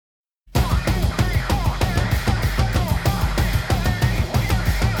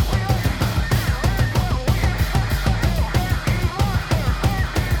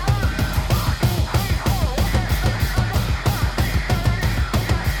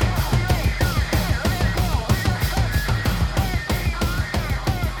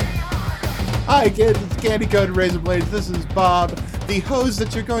Hi kids, it's Candy Coated Razor Blades. This is Bob, the hose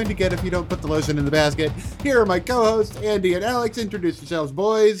that you're going to get if you don't put the lotion in the basket. Here are my co-hosts, Andy and Alex. Introduce yourselves,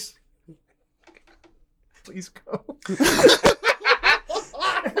 boys. Please go.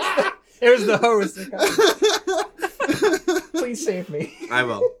 There's the hose. Please save me. I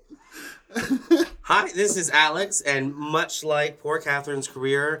will. Hi, this is Alex, and much like poor Catherine's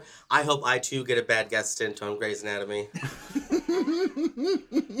career, I hope I too get a bad guest stint on Grey's Anatomy.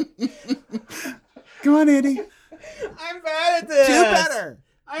 Come on, Andy. I'm bad at this. Do better.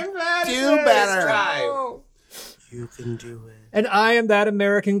 I'm bad at Do this. better. Try. No. You can do it. And I am that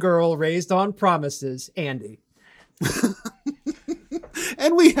American girl raised on promises, Andy.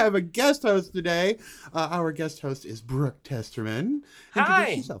 And we have a guest host today. Our guest host is Brooke Testerman. Hi.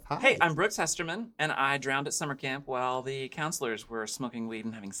 Introduce yourself. Hi. Hey, I'm Brooke Testerman, and I drowned at summer camp while the counselors were smoking weed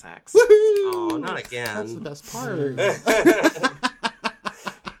and having sex. Woohoo! Oh, not again. That's the best part.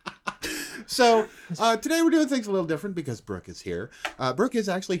 So, today we're doing things a little different because Brooke is here. Brooke is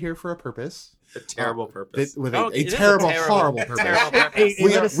actually here for a purpose. A terrible purpose. With Oh, a it is a terrible, terrible, horrible purpose. terrible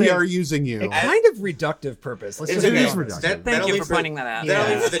purpose. We are using you. A kind of reductive purpose. Let's It's just It be is honest. reductive. Thank you only for pointing that out. That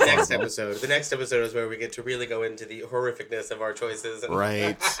only Yeah. for the next episode. The next episode is where we get to really go into the horrificness of our choices. And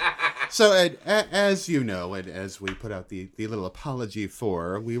Right. So, as you know, and as we put out the little apology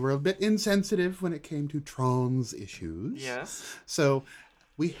for, we were a bit insensitive when it came to trans issues. Yes. So,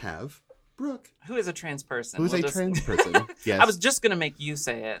 we have Brooke, Who is a trans person? who is We'll a just- trans person. Yes. I was just going to make you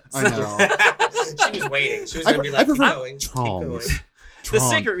say it. I know. She was waiting. She was I going to be I like, keep prefer going. Keep trans. going. The Trans.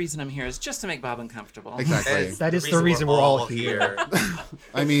 secret reason I'm here is just to make Bob uncomfortable. Exactly. That is the reason we're all here.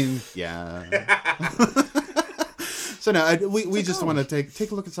 I mean, yeah. So no, we just want to take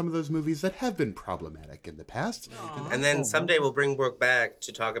a look at some of those movies that have been problematic in the past. And then someday we'll bring Brooke back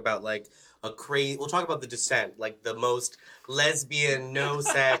to talk about like we'll talk about The Descent, like the most lesbian, no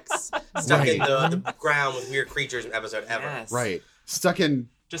sex, stuck in the ground with weird creatures episode ever. Yes. Right. Stuck in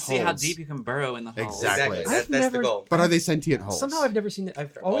Just see how holes. deep you can burrow in the hole. Exactly. That's the never- goal. But are they sentient holes? Somehow I've never seen it.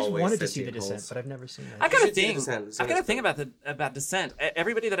 I've always always wanted to see The sentient Descent, holes. but I've never seen it. I got a should see thing. Descent. It's I got a honest. thing about Descent.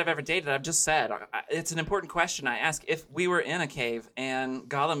 Everybody that I've ever dated, I've just said it's an important question. I ask, if we were in a cave and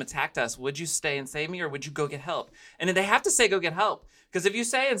Gollum attacked us, would you stay and save me, or would you go get help? And they have to say go get help, because if you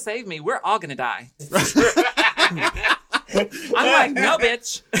say and save me, we're all gonna die. I'm like, no,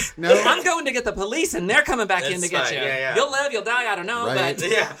 bitch. No. I'm going to get the police, and they're coming back in That's to get fine. you. Yeah, yeah. You'll live, you'll die. I don't know, Right.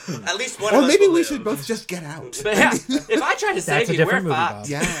 but Yeah, at least one Or of us maybe will we live. should both just get out. but yeah, if I try to save a you, we're different movie, fucked. Bob.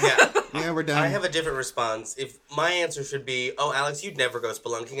 Yeah. Yeah, we're done. I have a different response. If my answer should be, "Oh, Alex, you'd never go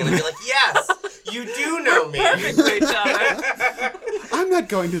spelunking," and I'd be like, "Yes, you do know me." Perfect for each other. I'm not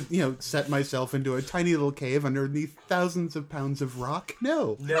going to, set myself into a tiny little cave underneath thousands of pounds of rock.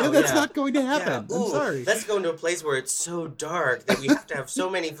 No, that's yeah. not going to Yeah. happen. I'm Ooh, sorry. Let's go into a place where it's so dark that we have to have so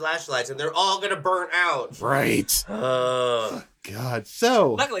many flashlights, and they're all gonna burn out. Right. God.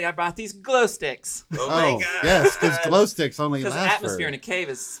 So. Luckily, I brought these glow sticks. Oh my Oh, god. yes, because glow sticks only Because last the atmosphere in for... a cave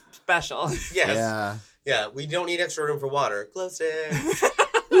is special. Yes. Yeah. Yeah. We don't need extra room for water. Glow sticks.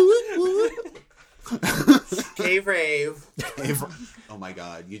 Cave rave. Cave... Oh my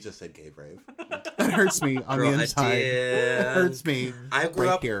God, you just said cave rave. That hurts me on Girl, the I inside. did. It hurts me. I grew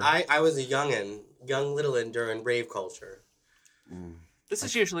right up. here. I was a young littlin during rave culture. This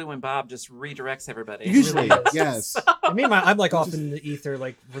is usually when Bob just redirects everybody. Usually, really is. yes. I mean, I'm like off in the ether,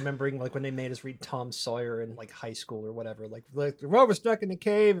 like remembering like when they made us read Tom Sawyer in like high school or whatever. Like well, we're stuck in a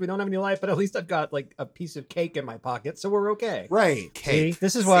cave. We don't have any light, but at least I've got like a piece of cake in my pocket, so we're okay. Right. See, Cake.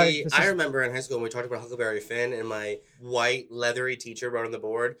 this is why. See, I remember in high school when we talked about Huckleberry Finn, and my white leathery teacher wrote on the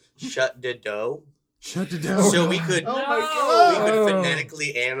board, "Shut the dough." Shut it down. So we could Oh my we God. could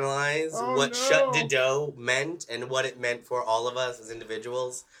phonetically analyze Oh, what no. "shut the dough" meant and what it meant for all of us as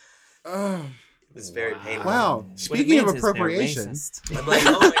individuals. Oh, It was very painful. wow. What it Speaking of means is they're appropriation. racist. I'm like,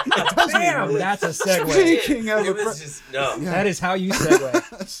 oh my god. Damn, that's a segue. Speaking of It was just no. Yeah. That is how you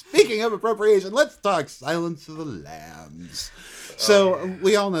segue. Speaking of appropriation, let's talk Silence of the Lambs. So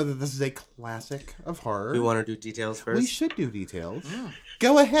we all know that this is a classic of horror. We want to do details first. We should do details.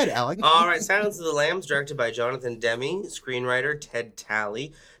 Go ahead, Alex. All right, Silence of the Lambs, directed by Jonathan Demme, screenwriter Ted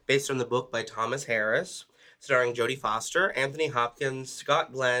Talley, based on the book by Thomas Harris, starring Jodie Foster, Anthony Hopkins,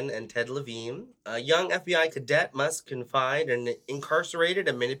 Scott Glenn, and Ted Levine. A young FBI cadet must confide in an incarcerated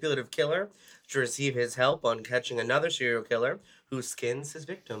and manipulative killer to receive his help on catching another serial killer who skins his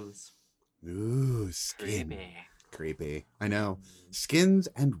victims. Ooh, skin. Creepy. Creepy. I know. Skins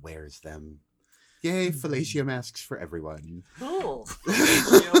and wears them. Yay, fellatio masks for everyone. Cool.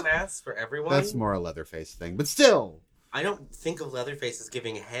 Ratio masks for everyone. That's more a Leatherface thing, but still. I don't think of Leatherface as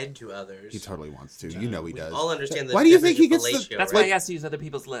giving head to others. He totally wants to. You know he We does. all understand the Why do you think he definition gets of the- fellatio, That's right? why he has to use other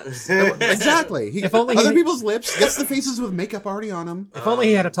people's lips. Exactly. If only other he- people's lips, gets the faces with makeup already on them. If only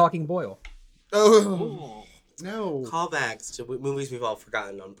he had a talking boil. Oh, Ooh. no. Callbacks to movies we've all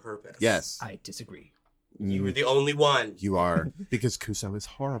forgotten on purpose. Yes. I disagree. You were the only one. You are. Because Kuso is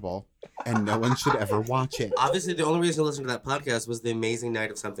horrible, and no one should ever watch it. Obviously, the only reason to listen to that podcast was The Amazing Night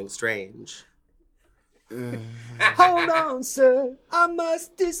of Something Strange. Hold on, sir. I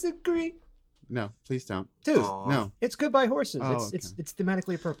must disagree. No, please don't. Dude, Aw. No. it's Goodbye Horses. Oh, it's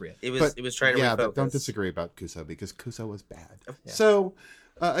thematically appropriate. It was trying to yeah, refocus. but don't disagree about Kuso because Kuso was bad. Yeah. So,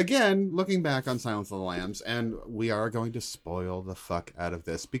 again, looking back on Silence of the Lambs, and we are going to spoil the fuck out of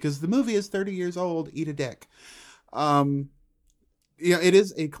this because the movie is 30 years old. Eat a dick. It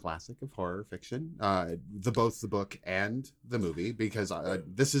is a classic of horror fiction. Both the book and the movie, because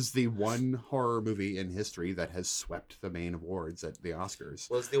this is the one horror movie in history that has swept the main awards at the Oscars.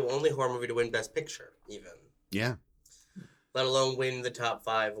 Was the only horror movie to win Best Picture, even. Yeah, Let alone win the top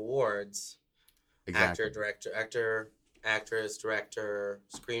 5 awards. exactly. Actress, director,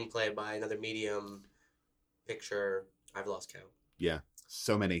 screenplay by another medium, picture. I've lost count. Yeah,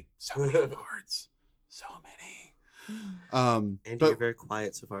 so many awards, so many. And you're But very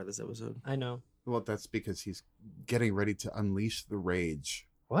quiet so far this episode. I know. well, that's because he's getting ready to unleash the rage.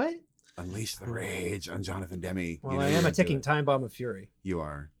 What? Unleash the rage on Jonathan Demme. Well, You know I you're am a gonna do ting it. time bomb of fury. You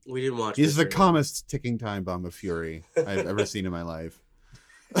are. We didn't watch He's the Mystery. calmest ticking time bomb of fury I've ever seen in my life.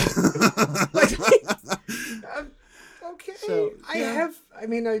 Okay. So, yeah. I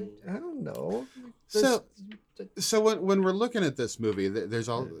don't know. So when we're looking at this movie, there's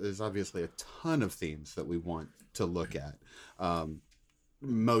obviously a ton of themes that we want to look at.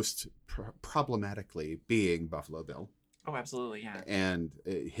 Most problematically being Buffalo Bill Oh, absolutely, yeah. and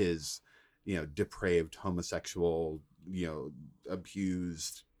his, depraved homosexual,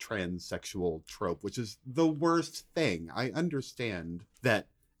 abused transsexual trope, which is the worst thing. I understand that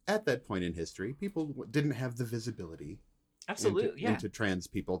at that point in history, people didn't have the visibility Absolutely, yeah. into trans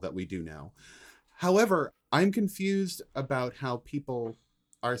people that we do now. However, I'm confused about how people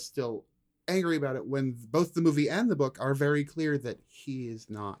are still angry about it when both the movie and the book are very clear that he is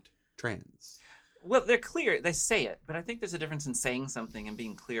not trans. Well, they're clear. They say it, but I think there's a difference in saying something and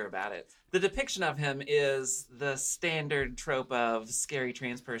being clear about it. The depiction of him is the standard trope of scary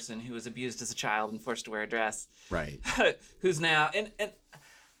trans person who was abused as a child and forced to wear a dress, Right. who's now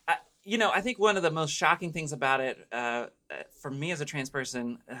I think one of the most shocking things about it for me as a trans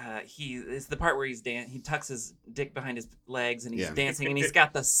person, he is the part where he tucks his dick behind his legs and he's Yeah. dancing and he's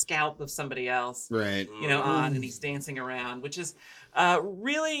got the scalp of somebody else, Right. on, and he's dancing around, which is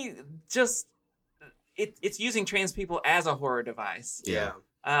really just it's using trans people as a horror device. Yeah.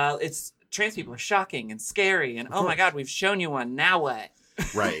 It's trans people are shocking and scary, and oh my god, we've shown you one. Now what?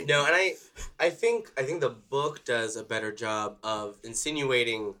 Right. No, and I think the book does a better job of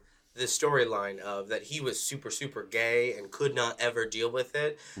insinuating the storyline of that he was super, super gay and could not ever deal with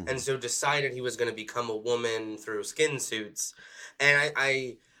it, and so decided he was going to become a woman through skin suits. And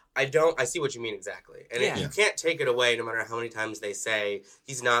I see what you mean exactly. And Yeah. you can't take it away no matter how many times they say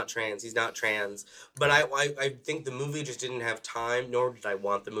he's not trans. But I think the movie just didn't have time, nor did I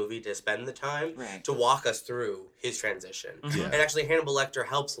want the movie to spend the time Right. to walk us through his transition. Yeah. And actually Hannibal Lecter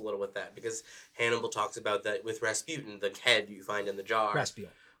helps a little with that because Hannibal talks about that with Rasputin, the head you find in the jar. Raspiel.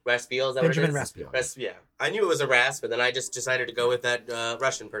 Raspiel, is that Benjamin what it is? Raspiel. Yeah. I knew it was a rasp, but then I just decided to go with that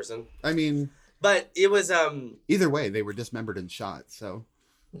Russian person. I mean, But it was either way, they were dismembered and shot, so.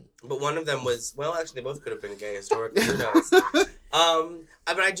 but one of them was, well, actually, they both could have been gay historically. Who knows? But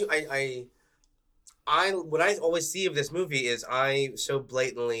what I always see of this movie is I so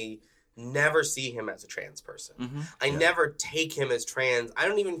blatantly never see him as a trans person. Mm-hmm. I never take him as trans. I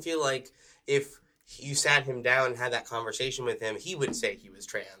don't even feel like if you sat him down and had that conversation with him, he would say he was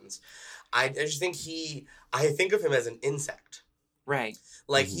trans. I just think I think of him as an insect. Right.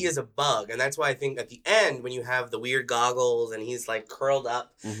 Like he is a bug, and that's why I think at the end when you have the weird goggles and he's like curled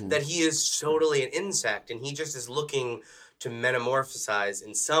up, that he is totally an insect, and he just is looking to metamorphosize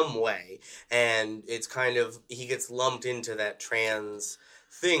in some way, and it's kind of he gets lumped into that trans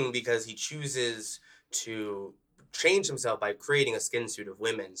thing because he chooses to change himself by creating a skin suit of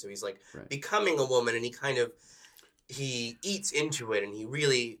women. So he's like becoming a woman, and he eats into it, and he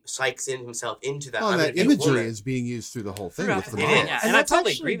really psychs himself into that. Oh, I'm that gonna be a imagery woman. is being used through the whole thing Throughout with the the It thing, mom. is. yeah. And And I that's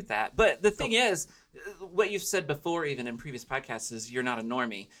totally actually- agree with that. But the thing is, what you've said before, even in previous podcasts, is you're not a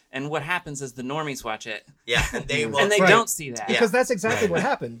normie. And what happens is the normies watch it, Yeah, and they will. and they Right. don't see that. Yeah. Because that's exactly Right. what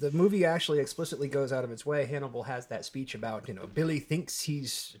happened. The movie actually explicitly goes out of its way. Hannibal has that speech about, Billy thinks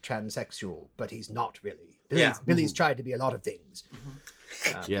he's transsexual, but he's not really. Billy's tried to be a lot of things.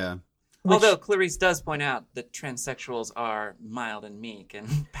 Yeah. Although Clarice does point out that transsexuals are mild and meek and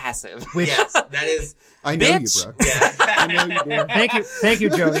passive. Yes, that is. I know Bitch. you, Brooke. Yeah. I know you do. Thank you,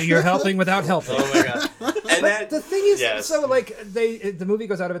 Joey. You're helping without helping. Oh my god. And that The thing is, yes. so like the movie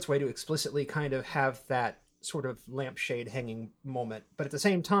goes out of its way to explicitly kind of have that sort of lampshade hanging moment, but at the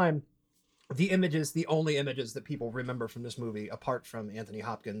same time, the only images that people remember from this movie, apart from Anthony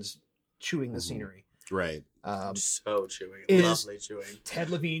Hopkins chewing the scenery, Right. so chewing, is- lovely chewing. Ted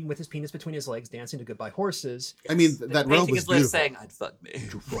Levine with his penis between his legs dancing to Goodbye Horses. I mean, that robe Painting was his lips beautiful. saying, I'd fuck me.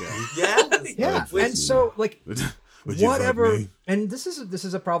 Yes. Yeah, With- and so like Would you fuck whatever, me? and this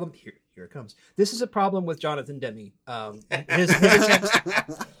is a problem. Here it comes. This is a problem with Jonathan Demme. His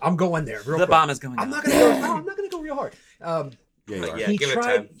attempts. I'm going there. Real The quick. bomb is going I'm off. not gonna go. No, I'm not gonna go real hard. Yeah, you are. Yeah, give it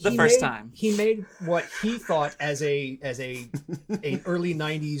time. The first time. He made what he thought as a an early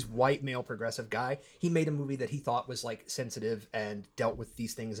 '90s white male progressive guy. He made a movie that he thought was like sensitive and dealt with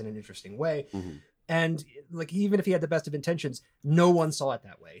these things in an interesting way. Mhm. And like even if he had the best of intentions, no one saw it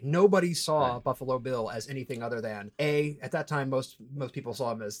that way. Nobody saw Right. Buffalo Bill as anything other than at that time most people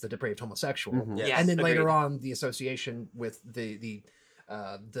saw him as the depraved homosexual. Mhm. Yes, And then later agreed. on the association with the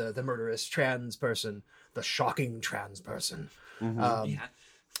murderous trans person, the shocking trans person, Mhm. Yeah.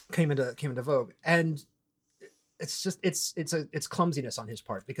 came into vogue. And it's just it's clumsiness on his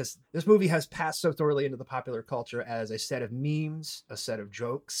part, because this movie has passed so thoroughly into the popular culture as a set of memes, a set of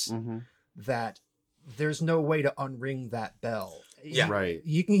jokes, Mhm. that there's no way to unring that bell. Yeah. Right.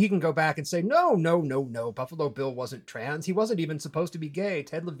 He can go back and say no. Buffalo Bill wasn't trans. He wasn't even supposed to be gay.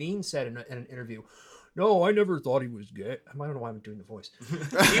 Ted Levine said in an interview, "No, I never thought he was gay." I don't know why I'm doing the voice. You're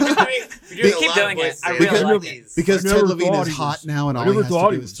doing a Keep lot doing of it. voices. I really Because- like it. Because I Ted never Levine thought is he hot was- now, and I all he never has thought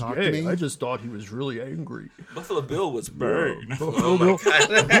to he do was is talk gay. to me. I just thought he was really angry. Buffalo Bill was burned. Buffalo Bill.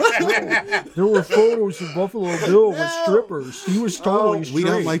 There were photos of Buffalo Bill with strippers. He was totally straight. We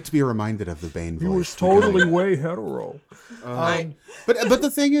don't like to be reminded of the Bane voice. He was We don't. totally way hetero. But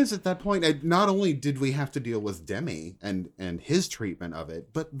the thing is, at that point, not only did we have to deal with Demme and his treatment of it,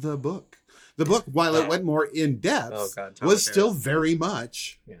 but the book. The book, while it went more in depth, Oh, God, Thomas was still Harris. very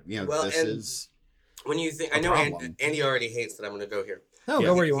much. Yeah. You know, Well, this and- is When you think, I A know problem. Andy already hates that I'm going to go here. No, Yeah.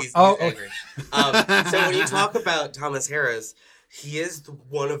 go where you want. He's Oh, angry. So when you talk about Thomas Harris, he is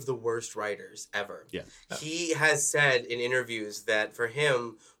one of the worst writers ever. Yeah. He has said in interviews that for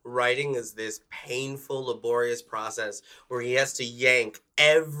him, writing is this painful, laborious process where he has to yank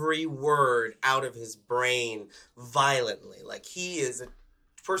every word out of his brain violently. Like he is a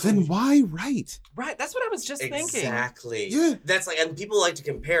person. then why write? Right, that's what I was just thinking. Exactly. Yeah. That's like, and people like to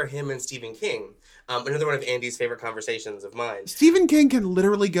compare him and Stephen King. Another one of Andy's favorite conversations of mine. Stephen King can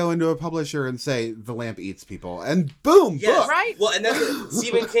literally go into a publisher and say, "The lamp eats people," and boom, Yes. book. Right? Well, and that's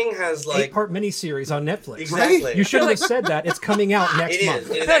Stephen King has like 8-part miniseries on Netflix. exactly. You shouldn't have said that. It's coming out next It month. is.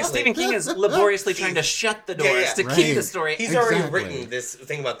 I It is feel like actually. Stephen King is laboriously trying to shut the doors Yeah, to right. keep the story. He's already Exactly. written this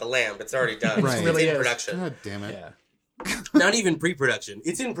thing about the lamp. It's already done. Right. It's Really in is. production. God damn it! Yeah. Not even pre-production.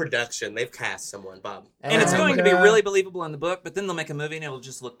 It's in production. They've cast someone, Bob. and it's And, going to be uh, really believable in the book, but then they'll make a movie and it'll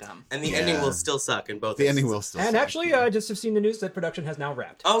just look dumb. And the Yeah. ending will still suck in both The ending instances. will still. And suck. actually, I just have seen the news that production has now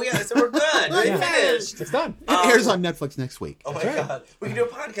wrapped. Oh yeah, so we're good. We're Yeah. finished. It's done. It airs on Netflix next week. Oh my That's right. god. We can do a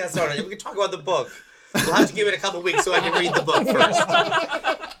podcast on it. We can talk about the book. We'll have to give it a couple weeks so I can read the book first.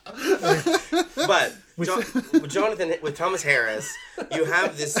 But with Jonathan, with Thomas Harris, you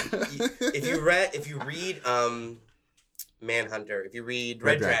have this. If you read Manhunter, if you read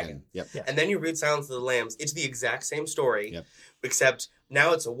Red Dragon, Yep. Yeah. and then you read Silence of the Lambs, it's the exact same story, Yep. except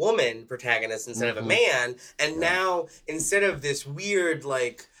now it's a woman protagonist instead of a man, and now instead of this weird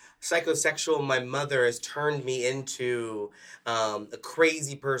like psychosexual, my mother has turned me into a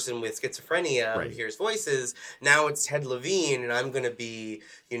crazy person with schizophrenia Right. who hears voices. Now it's Ted Levine, and I'm gonna be,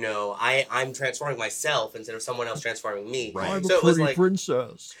 I'm transforming myself instead of someone else transforming me. Right. I'm So it was like,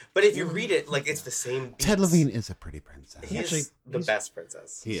 princess. but if you read it, like it's the same. Beats. Ted Levine is a pretty princess. He's Actually, the he's- best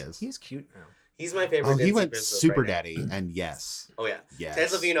princess. He is. He's cute now. He's my favorite. Oh, he Disney went princess super right now. daddy, and yes, Oh yeah, yes.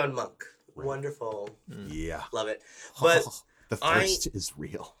 Ted Levine on Monk. Wonderful, Yeah. love it. But the thirst is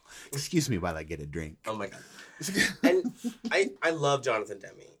real. Excuse me while I get a drink. oh my god, and I love Jonathan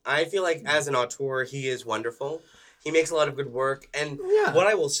Demme. I feel like as an auteur, he is wonderful. He makes a lot of good work. And Yeah. what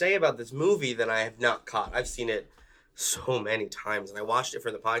I will say about this movie that I have not caught, I've seen it so many times, and I watched it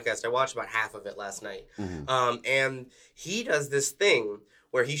for the podcast. I watched about half of it last night. And he does this thing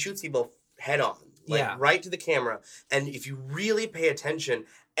where he shoots people head on, like Yeah. right to the camera. And if you really pay attention,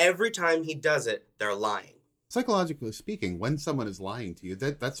 every time he does it, they're lying. psychologically speaking, when someone is lying to you,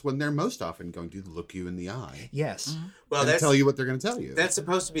 that's when they're most often going to look you in the eye Yes. Well, and that's tell you what they're going to tell you. that's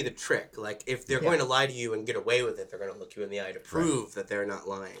supposed to be the trick. Like, if they're Yeah. going to lie to you and get away with it, they're going to look you in the eye to prove that they're not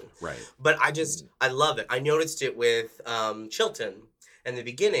lying. right. But I love it. I noticed it with Chilton in the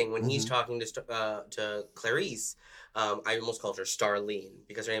beginning when he's talking to Clarice. I almost called her Starlene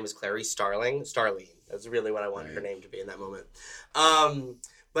because her name is Clarice Starling. Starlene. That's really what I wanted her name to be in that moment.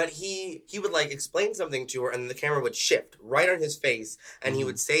 But he would like explain something to her, and the camera would shift right on his face, and he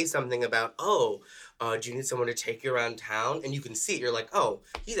would say something about, "Oh, do you need someone to take you around town?" And you can see it. You're like, "Oh,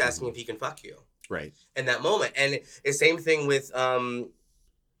 he's asking if he can fuck you." Right. In that moment, and it's the same thing with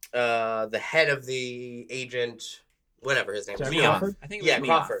the head of the agent, whatever his name is. Jack Meow. Crawford? I think it was Yeah,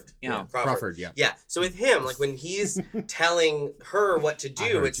 Meow. Crawford. Yeah. Crawford, yeah. Yeah. So with him, like when he's telling her what to do,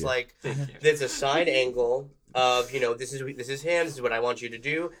 heard it's you. like Thank you. there's a side angle of, this is him, this is what I want you to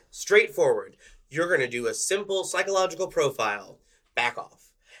do. Straightforward. You're gonna do a simple psychological profile. Back off.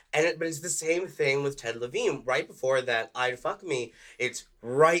 But it's the same thing with Ted Levine. Right before that, I'd fuck me. It's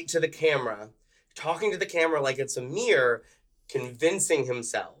right to the camera, talking to the camera like it's a mirror, convincing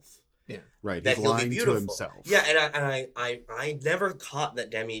himself Right. that He's he'll be lying to beautiful. himself. Yeah, and I never caught that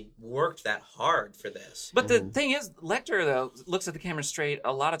Demi worked that hard for this. But the thing is, Lecter though looks at the camera straight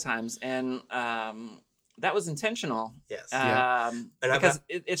a lot of times, and that was intentional. Yes. Yeah. Because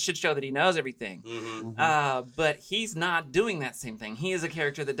it should show that he knows everything. Mm-hmm. But he's not doing that same thing. He is a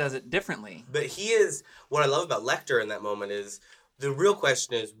character that does it differently. But he is, what I love about Lecter in that moment is, the real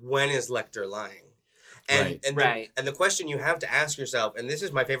question is, when is Lecter lying? And the question you have to ask yourself, and this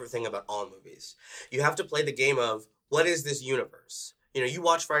is my favorite thing about all movies, you have to play the game of, what is this universe? You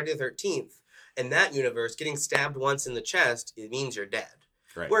watch Friday the 13th, in that universe, getting stabbed once in the chest, it means you're dead.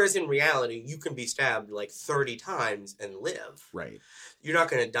 Right. Whereas in reality, you can be stabbed like 30 times and live. Right. You're not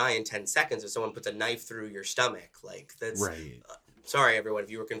going to die in 10 seconds if someone puts a knife through your stomach. Like, that's... Right. Sorry, everyone,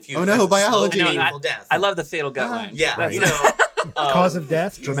 if you were confused. Oh, no, That's a biology. slow, I know, painful death. I love the fatal gut line. Yeah, Right. Cause of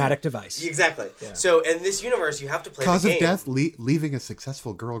death, dramatic device. Exactly. Yeah. So in this universe, you have to play Cause the of game. death, leaving a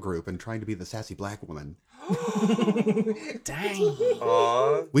successful girl group and trying to be the sassy black woman. Dang.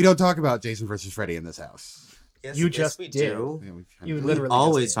 Aw. We don't talk about Jason versus Freddy in this house. Yes, You yes, just we did. do. Yeah, we You we literally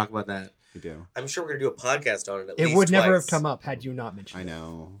Always just talk about that. do. I'm sure we're going to do a podcast on it at did. least It would never have twice. come up had you not mentioned I it.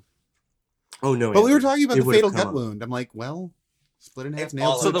 know. Oh, no. But we were talking about It the would've fatal come gut up. wound. I'm like, well, split in half, It's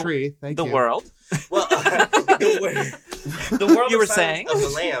nailed all- to So the the- tree. Thank The you. world. Well, the world You were of Silence saying? of the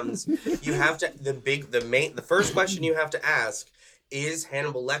Lambs. You have to the first question you have to ask is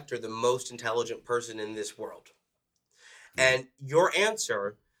Hannibal Lecter the most intelligent person in this world? And your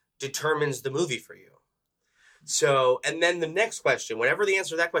answer determines the movie for you. So, and then the next question, whatever the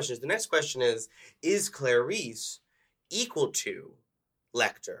answer to that question is, the next question is Clarice equal to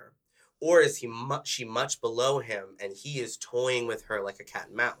Lecter? Or is she much below him and he is toying with her like a cat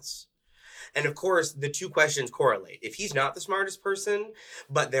and mouse? And of course, the two questions correlate. If he's not the smartest person,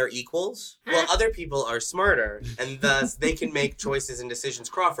 but they're equals, well, other people are smarter, and thus they can make choices and decisions.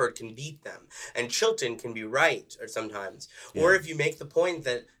 Crawford can beat them, and Chilton can be right or sometimes. Or if you make the point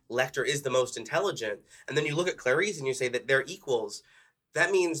that Lecter is the most intelligent, and then you look at Clarice and you say that they're equals,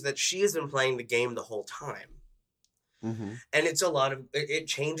 that means that she has been playing the game the whole time. Mm-hmm. And it's it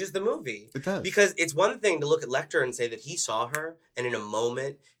changes the movie. It does. Because it's one thing to look at Lecter and say that he saw her, and in a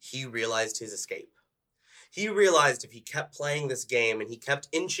moment, he realized his escape. He realized if he kept playing this game and he kept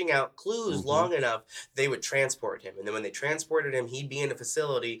inching out clues long enough, they would transport him. And then when they transported him, he'd be in a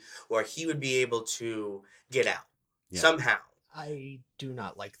facility where he would be able to get out somehow. I do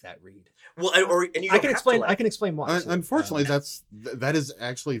not like that read. Well, and you don't I can have explain. to like I can explain why. So, Unfortunately, that is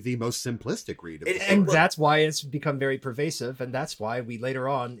actually the most simplistic read of It- the and story. that's why it's become very pervasive, and that's why we later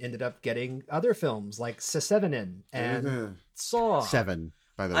on ended up getting other films like Sesevenin and Saw. 7,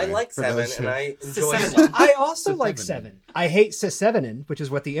 by the way. I like for 7, those who- and I enjoy Seven. 7. I also like Sesevenin. 7. I hate Sesevenin, which is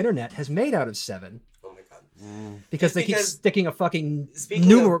what the internet has made out of 7, Oh my god. because they keep Because- sticking a fucking Speaking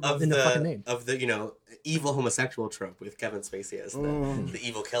numeral of in the fucking name. of the evil homosexual trope with Kevin Spacey as the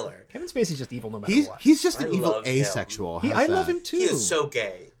evil killer. Kevin Spacey's just evil no matter He's what. just I an evil love him. asexual. I How's love that? him too. He is so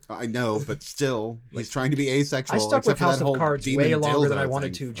gay. I know, but still, he's trying to be asexual. I stuck with except for House that of whole Cards demon way longer than dildo I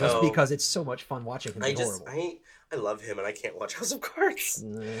wanted thing. to, just Oh. because it's so much fun watching him. It's horrible. I love him and I can't watch House of Cards.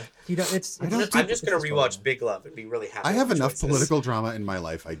 You don't. It's. I don't I'm just gonna it's rewatch Big Love and be really happy. I have with my enough choices. political drama in my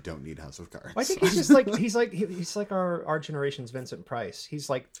life. I don't need House of Cards. I think he's just like he's like our generation's Vincent Price. He's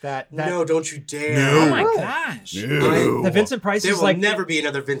like that. No, don't you dare! No. Oh my Oh. gosh. No. The Vincent Price There is will like never be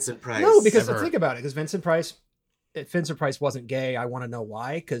another Vincent Price. no, because Ever. think about it. Because Vincent Price wasn't gay. I want to know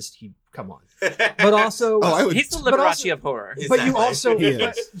why. Because he come on. But also, He's the but also- Liberace of horror. but you Exactly. also He is.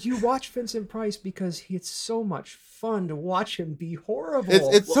 but you watch Vincent Price because it's so much fun to watch him be horrible.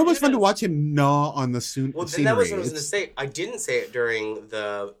 It's so Well, much fun to even- watch him gnaw on the Well, then scenery. that was what I was going to It's- say. I didn't say it during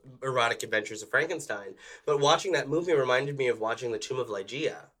the Erotic Adventures of Frankenstein, but watching that movie reminded me of watching The Tomb of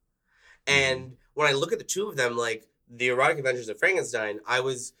Ligeia. And when I look at the two of them, like the Erotic Adventures of Frankenstein,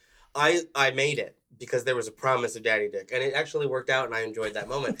 I made it because there was a promise of Daddy Dick, and it actually worked out, and I enjoyed that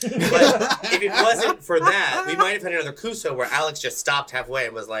moment. But if it wasn't for that, we might have had another Clouseau where Alex just stopped halfway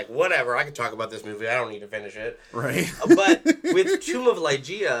and was like, "Whatever, I can talk about this movie. I don't need to finish it." Right. But with Tomb of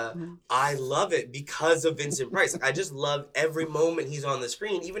Ligeia, I love it because of Vincent Price. I just love every moment he's on the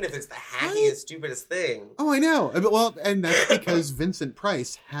screen, even if it's the hackiest, stupidest thing. Oh, I know. Well, and that's because Vincent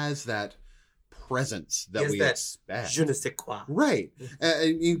Price has that presence that He we has that expect. Je ne sais quoi. Right.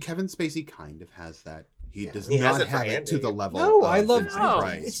 I mean, Kevin Spacey kind of has that. He does he has not it for have it to Andy. the level No, of I love- Vincent no,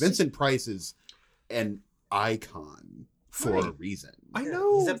 Price. it's- Vincent Price is an icon for a Right. reason. I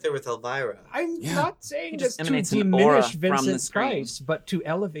know. He's up there with Elvira. I'm Yeah. not saying He just just to emanates an aura diminish from the Vincent screen. Price, but to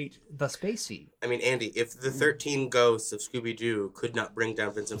elevate the Spacey. I mean, Andy, if the 13 ghosts of Scooby-Doo could not bring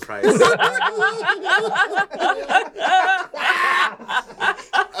down Vincent Price,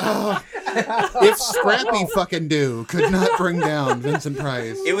 If Scrappy fucking Do could not bring down Vincent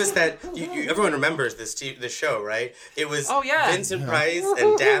Price. it was that everyone remembers this show, right? It was Oh, yeah. Vincent Price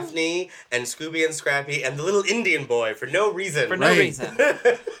and Daphne and Scooby and Scrappy and the little Indian boy for no reason. For no Right. reason.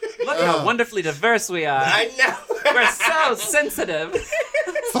 Look how wonderfully diverse we are. I know. We're so sensitive.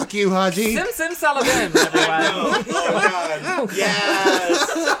 Fuck you, Haji. Sim Sullivan, everyone. Oh God! Yes.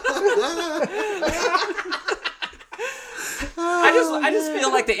 I just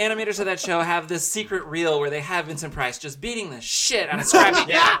feel like the animators of that show have this secret reel where they have Vincent Price just beating the shit out of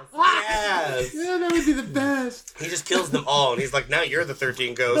Scrappy. Yes. Yes. Yeah, that would be the best. He just kills them all, and he's like, "Now you're the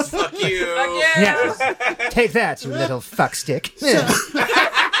 13 ghosts. Fuck you." Fuck yeah. Yeah. Take that, you little fuckstick.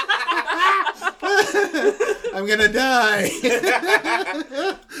 I'm gonna die.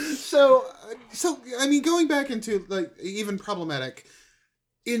 so I mean, going back into like even problematic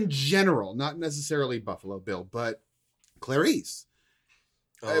in general, not necessarily Buffalo Bill, but Clarice.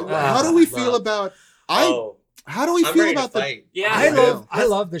 Oh, How do we feel love. about Oh, how do we I'm feel ready to about the fight. Yeah. I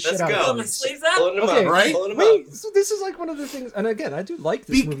love the shit Let's out go. of Pull my Clarice. sleeves up. Pulling him Okay, up, right? pulling him Wait, up. so this is like one of the things, and again, I do like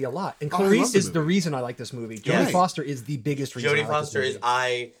this movie a lot. And Oh, I love Clarice the is the movie. reason I like this movie. Jodie Right. Foster is the biggest reason. Jodie I like Foster this is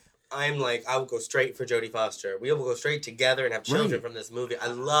movie. I'm like, I will go straight for Jodie Foster. We will go straight together and have children Right. from this movie. I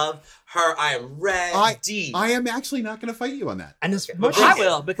love her. I am ready. I am actually not going to fight you on that. And as Okay, much but I as,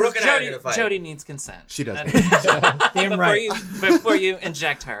 will, because Brooke and I are gonna fight. Jodie needs consent. She does. damn before right. before you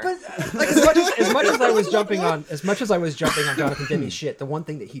inject her. Like as much as I was jumping on Jonathan Demme's shit, the one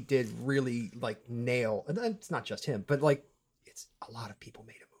thing that he did really like nail, and it's not just him, but like it's a lot of people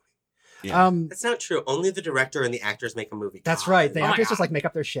made a movie. Yeah. That's not true. Only the director and the actors make a movie. That's God. right. The Oh my actors God. just like make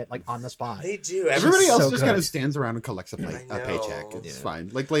up their shit like on the spot. They do. Everybody else so just good. kind of stands around and collects a I know. paycheck. It's Yeah.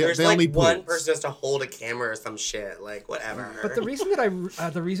 fine. Like There's they like only one boots. person has to hold a camera or some shit. Like whatever. But the reason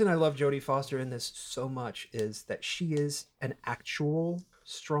that the reason I love Jodie Foster in this so much is that she is an actual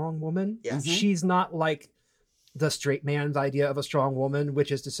strong woman. Yes. She's not like the straight man's idea of a strong woman,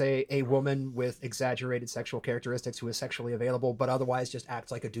 which is to say a woman with exaggerated sexual characteristics who is sexually available but otherwise just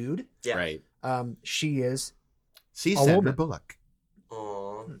acts like a dude. Yeah. Right. She is, See A Sandra woman. Bullock.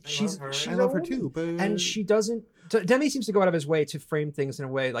 Aw, She's- I love her. she's I love a her woman. too, but and she doesn't. Demi seems to go out of his way to frame things in a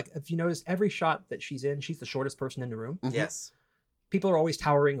way like if you notice every shot that she's in, she's the shortest person in the room. Mhm. Yes. People are always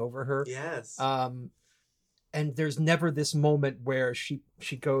towering over her. Yes. And there's never this moment where she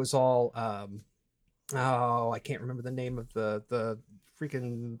goes all I can't remember the name of the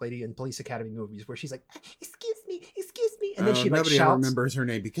freaking lady in Police Academy movies where she's like, excuse me, and then she like nobody shouts. ever remembers her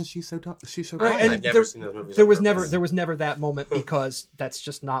name because she's so Right, quiet. and I've never there- seen those movies. there on was purpose. never that moment because that's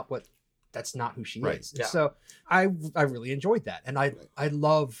just not who she Right. is. Yeah. So I really enjoyed that, and I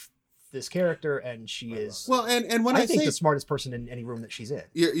love this character, and she is Well, and when I I, think say the smartest person in any room that she's in.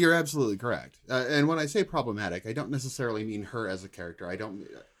 you're absolutely correct. And when I say problematic, I don't necessarily mean her as a character. I don't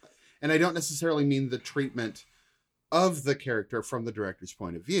necessarily mean the treatment of the character from the director's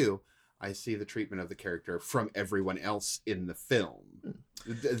point of view. I see the treatment of the character from everyone else in the film.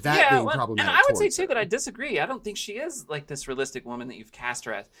 That being problematic. and I would say towards too her. that I disagree. I don't think she is like this realistic woman that you've cast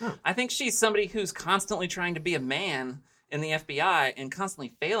her as. Huh. I think she's somebody who's constantly trying to be a man in the FBI and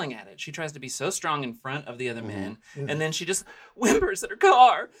constantly failing at it. She tries to be so strong in front of the other men, and then she just whimpers at her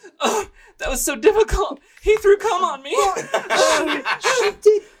car. Oh, that was so difficult. He threw cum on me. She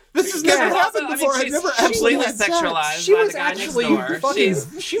did. This has Yeah. never happened I mean, before. I've she's never actually completely had sex. sexualized She by was the guy actually next door.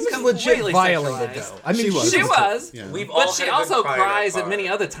 fucking. She was legit completely violated, sexualized. though. I mean, She was. She was. Yeah. We've all But she had a good also cry in our cries at car. many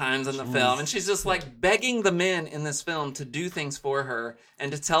other times in the film, and she's just like begging the men in this film to do things for her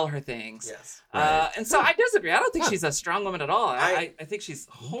and to tell her things. Yes. And so I disagree. I don't think she's a strong woman at all. I think she's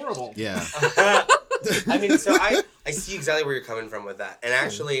horrible. Yeah. I mean, so I see exactly where you're coming from with that. And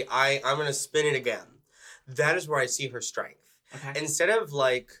actually, I'm going to spin it again. That is where I see her strength. Okay. Instead of,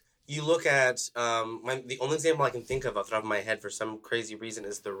 like, you look at, the only example I can think of off the top of my head for some crazy reason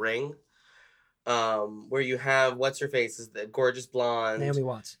is The Ring. Where you have, what's-her-face, is the gorgeous blonde. Naomi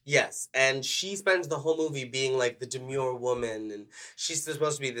Watts. Yes, and she spends the whole movie being like the demure woman, and she's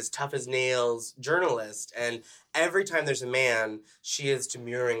supposed to be this tough as nails journalist, and every time there's a man, she is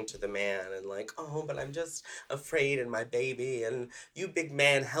demurring to the man, and like, oh, but I'm just afraid, and my baby, and you big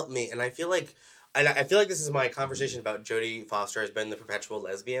man, help me, and I feel like this is my conversation about Jodie Foster has been the perpetual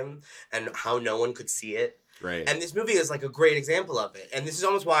lesbian, and how no one could see it. Right. And this movie is like a great example of it. And this is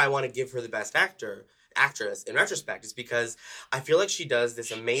almost why I want to give her the best actress in retrospect, is because I feel like she does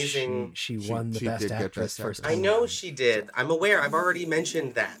this amazing. She won the she best did get actress Best first Actress. I know she did. I'm aware. I've already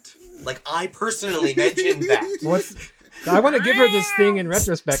mentioned that. Like, I personally mentioned that. What? I want to give her this thing in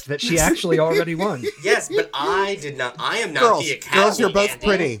retrospect that she actually already won. Yes, but I did not. I am not Girls, the Academy. girls, you're both Andy.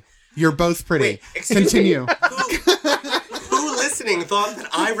 pretty. You're both pretty. Wait, excuse me. Continue. Who listening thought that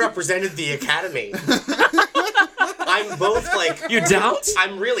I represented the Academy? I'm both like. You don't?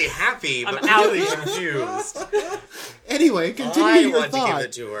 I'm really happy, but I'm out. really confused. Anyway, continue I your want to give thought.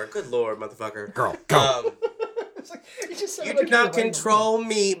 it to her. Good lord, motherfucker. Girl, go. You do not control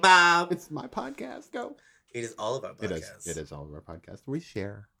me, Bob. It's my podcast. Go. It is all of our It podcasts. is. It is all of our podcasts. We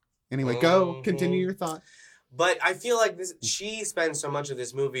share. Anyway, go. Mhm. Continue your thought. But I feel like she spends so much of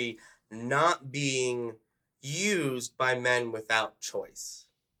this movie not being used by men without choice.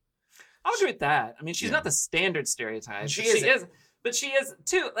 I'll agree with that. I mean, she's Yeah. not the standard stereotype. She but she isn't. is. But she is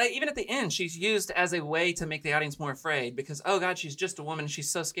too. Like, even at the end, she's used as a way to make the audience more afraid because, oh God, she's just a woman. She's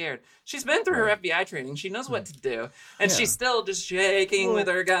so scared. She's been through her FBI training. She knows what to do, and Yeah. she's still just shaking with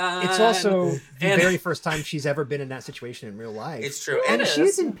her gun. It's also the And- very first time she's ever been in that situation in real life. It's true. and It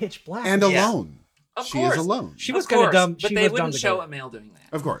she's is. in pitch black. And Yeah. alone. Of She course. is alone. she Of was kind of course, dumb. but she they was wouldn't dumb to show go. a male doing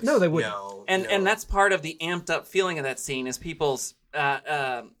that. Of course. No, they wouldn't. No, And no. that's part of the amped up feeling of that scene is people's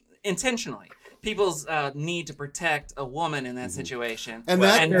intentionally people's need to protect a woman in that situation. And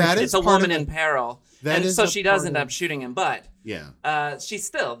Well, that it's is a part woman of in the- peril. that And is so a she does part end of- up shooting him, but Yeah. she's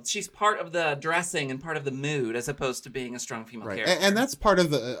part of the dressing and part of the mood as opposed to being a strong female Right. character. And that's part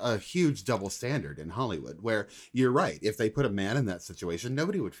of a huge double standard in Hollywood, where you're right. If they put a man in that situation,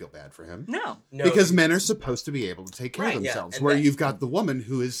 nobody would feel bad for him. No. No, Because men are supposed to be able to take care Right, of yeah, themselves. and Where that- you've got the woman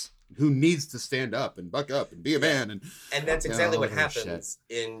who needs to stand up and buck up and be a man. and that's exactly Oh, what shit. happens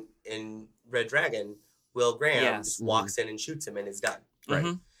in Red Dragon. Will Graham Yes. just walks in and shoots him and is done. Right.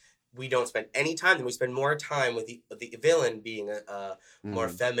 Mhm. We don't spend any time. Then we spend more time with the villain being a more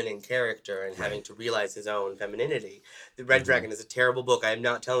feminine character and having to realize his own femininity. The Red Dragon is a terrible book. I am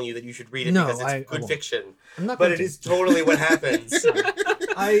not telling you that you should read it No, because it's I good won't. fiction, I'm not but going it to. is totally what happens.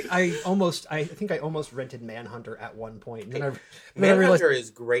 I think I almost rented Manhunter at one point, and then I realized, Manhunter is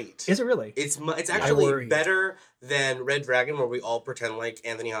great. is it really? It's worry. actually better than Red Dragon, where we all pretend like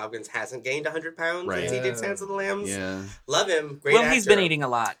Anthony Hopkins hasn't gained 100 pounds Right. since he did Silence of the Lambs. Yeah. Love him. Great Well, actor. he's been eating a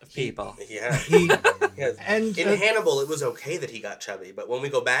lot of people. Yeah. He Yes. and In Hannibal, it was okay that he got chubby, but when we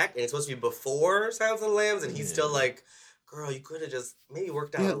go back, and it's supposed to be before Silence of the Lambs, and he's still like, girl, you could have just maybe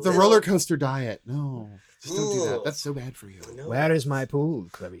worked out a Yeah, the little. roller coaster diet. No. Just don't do that. Ooh. That's so bad for you. No. where is my pool,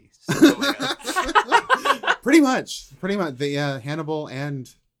 Clarice? Oh my God. Pretty much. The Hannibal and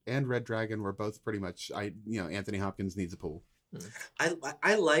Red Dragon were both pretty much. Anthony Hopkins needs a pool.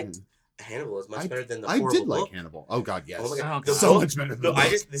 I liked Hannibal as much better than the I horrible did like book. Hannibal. Oh God, yes. Oh my God. Oh, The God. So book- much better than No, the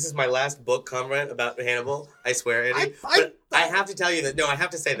book. this is my last book comment about Hannibal. I swear, Eddie. I- But I have to tell you that. No, I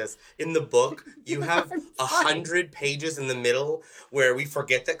have to say this. In the book, you have 100 pages in the middle where we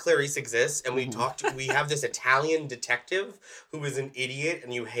forget that Clarice exists, and we have this Italian detective who is an idiot,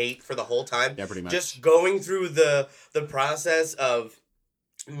 and you hate for the whole time. Yeah, pretty much. Just going through the process of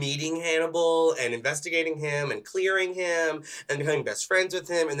meeting Hannibal and investigating him and clearing him and becoming best friends with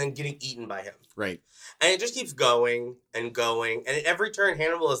him and then getting eaten by him. Right. And it just keeps going and going. And at every turn,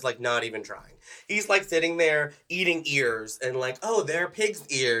 Hannibal is like not even trying. He's like sitting there eating ears and like, oh, they're pig's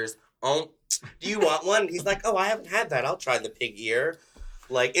ears. Oh, do you want one? He's like, oh, I haven't had that. I'll try the pig ear.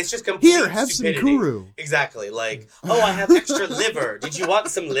 Like, it's just complete Here, have stupidity. some kuru. Exactly. Like, oh, I have extra liver. Did you want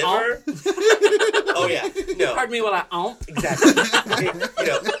some liver? Oh, yeah. No. Pardon me while I Exactly.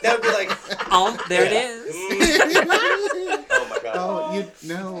 That would be like, there yeah. it is. Oh, my God. Oh,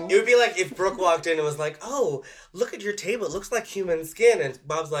 No. It would be like if Brooke walked in and was like, "Oh, look at your table. It looks like human skin." And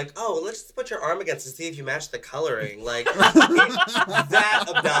Bob's like, "Oh, let's just put your arm against it to see if you match the coloring." Like, that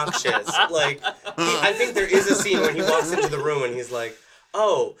obnoxious. Like, I think there is a scene when he walks into the room and he's like,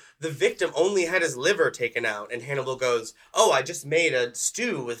 "Oh, the victim only had his liver taken out." And Hannibal goes, "Oh, I just made a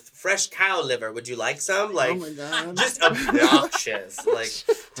stew with fresh cow liver. Would you like some?" Like, Oh my God. just obnoxious. Like,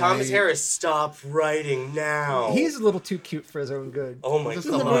 Thomas Right. Harris, stop writing now. He's a little too cute for his own good. Oh my Just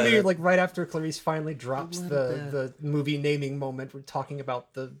In the god. movie, like right after Clarice finally drops the movie naming moment, we're talking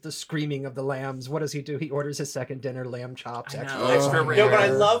about the screaming of the lambs. What does he do? He orders his second dinner, lamb chops. I know, Extra. extra Oh. rare. No, but I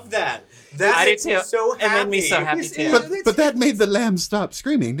love that. That I do makes me too. so happy. It made me so happy too. But that made the lamb stop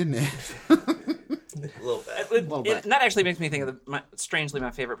screaming, didn't it? A little bit. Well, but- That actually makes me think of strangely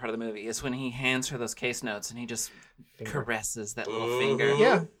my favorite part of the movie is when he hands her those case notes and he just caresses that little finger.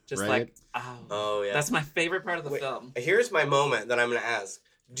 Yeah. Just Right. like, oh. Oh yeah. That's my favorite part of the film. Here's my moment that I'm going to ask.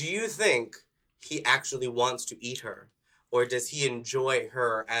 Do you think he actually wants to eat her? Or does he enjoy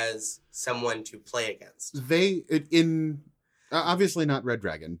her as someone to play against? Obviously not Red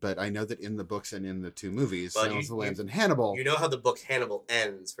Dragon, but I know that in the books and in the two movies, Well, Silence you- of the Lambs and Hannibal. You know how the book Hannibal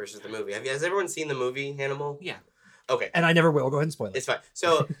ends versus the movie. Has everyone seen the movie Hannibal? Yeah. Okay. And I never will. Go ahead and spoil it. It's fine.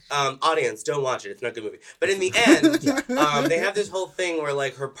 So, audience, don't watch it. It's not a good movie. But in the end, they have this whole thing where,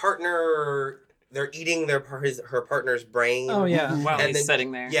 like, her partner, they're eating her partner's brain. Oh yeah. While And he's then-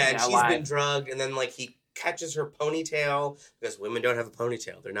 sitting there. Yeah, and she's alive. been drugged, and then, like, he catches her ponytail, because women don't have a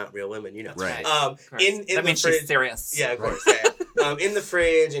ponytail. They're not real women, you know. Right. Of course. In that the means fridge. she's serious. Yeah, of course. Yeah. In the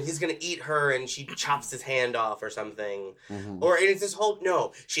fridge, and he's gonna eat her, and she chops his hand off or something. Mhm. Or it's this whole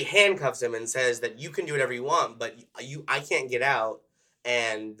she handcuffs him and says that you can do whatever you want, but I can't get out,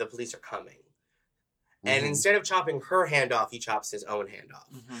 and the police are coming. And Mhm. instead of chopping her hand off, he chops his own hand off,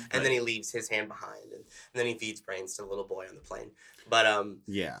 Mhm. and then he leaves his hand behind, and then he feeds brains to the little boy on the plane. But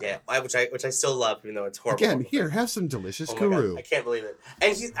Yeah. yeah, which I still love, even though it's horrible. Again, horrible here, thing. have some delicious Oh my God, Karoo. I can't believe it.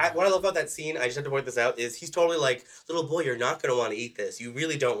 And what I love about that scene, I just have to point this out, is he's totally like, little boy, you're not going to want to eat this. You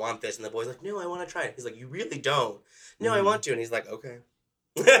really don't want this. And the boy's like, no, I want to try it. He's like, you really don't. No, I Mhm. want to. And he's like, okay.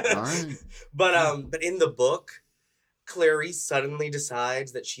 All right. But in the book, Clarice suddenly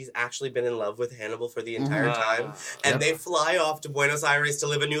decides that she's actually been in love with Hannibal for the entire Mhm. time. And Yep. they fly off to Buenos Aires to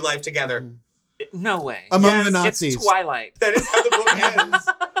live a new life together. No way. Among Yes, the Nazis. It's Twilight. That is how the book ends.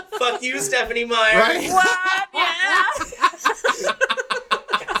 Fuck you, Stephanie Meyer. Right? What? Yeah.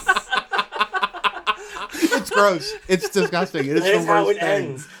 It's gross. It's disgusting. It is That the is how worst it thing.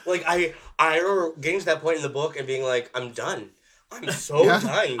 ends. Like I remember getting to that point in the book and being like, I'm done. I'm so Yeah.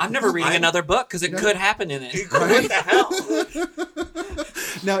 done. I'm never reading I'm- another book because it could happen in it. What the hell?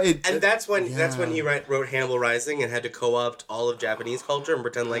 No, And that's when Yeah. he wrote Hannibal Rising and had to co-opt all of Japanese culture and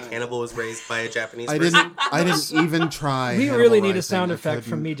pretend like Hannibal was raised by a Japanese I person. didn't even try. We Hannibal really need a Rising. sound I effect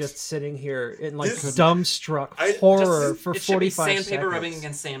from couldn't. me just sitting here in like This- dumbstruck I- horror just- for It should be 45 sandpaper seconds. rubbing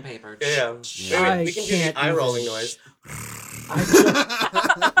against sandpaper. Yeah. I Wait, we can do can't the eye rolling even- noise.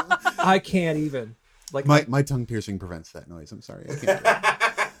 I can't even. Like My tongue piercing prevents that noise. I'm sorry. I can't. Do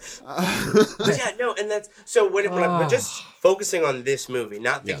it. But yeah, no, and that's so when I'm just focusing on this movie,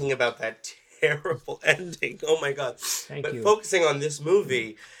 not Yeah. thinking about that terrible ending. Oh my god! Thank but you. focusing on this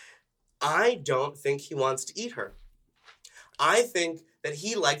movie, I don't think he wants to eat her. I think that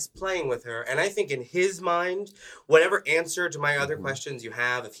he likes playing with her, and I think in his mind, whatever answer to my other questions you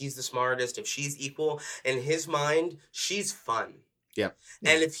have, if he's the smartest, if she's equal, in his mind, she's fun. Yep.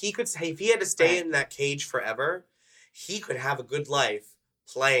 And if he had to stay Right. in that cage forever, he could have a good life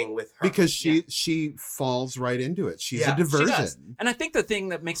playing with her. Because she falls right into it. She's Yeah, a she She does. diversion. And I think the thing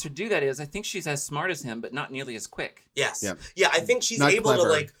that makes her do that is I think she's as smart as him, but not nearly as quick. Yes. Yep. Yeah, I think she's Not able clever. to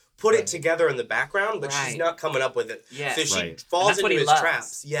like put Right. it together in the background, but she's Right. not coming up with it. Yes. So she Right. And falls that's what into he his loves.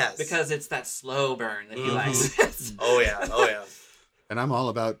 traps. Yes. Because it's that slow burn that he Mhm. likes. Oh yeah. Oh yeah. And I'm all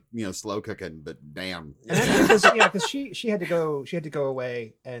about slow cooking, but damn. And then because she had to go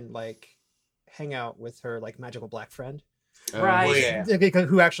away and like hang out with her like magical black friend. Right. Well, yeah.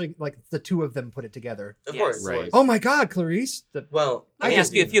 Who actually like the two of them put it together. Of Yes. course. Right. Of course. Oh my God, Clarice! Well, Let me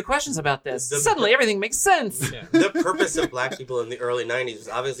ask you a few questions about this. The- Suddenly everything makes sense. the purpose of black people in the early '90s was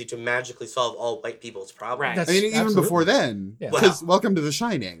obviously to magically solve all white people's problems. Right. That's I mean, even absolutely- before then, Yeah. because Welcome to The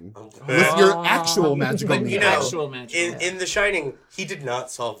Shining, Well, with your actual magical But, you Negro. know, Actual magic. in The Shining, he did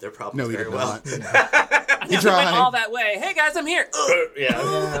not solve their problems No, he very did well. I He never went tried. all that way. Hey guys, I'm here. yeah.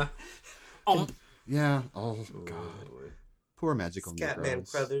 Yeah. Oh, Yeah. Oh God. Poor magical Scatman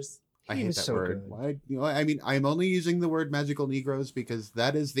Negroes. Crothers. I He hate was that so word. good. Why? I mean, I'm only using the word magical Negroes because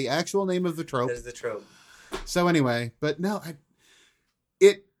that is the actual name of the trope. That is the trope. So anyway, but no,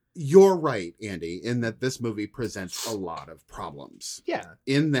 you're right, Andy, in that this movie presents a lot of problems. Yeah.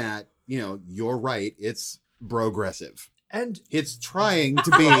 In that, you're right, it's progressive. And It's trying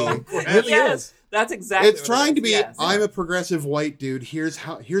to be it really yes, is. that's exactly. it's what trying it to be is. Yes. I'm a progressive white dude.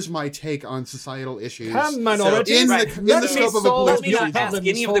 Here's my take on societal issues. Come, minorities. in the, Right. in Let the me scope of a solve police Let me not Let ask me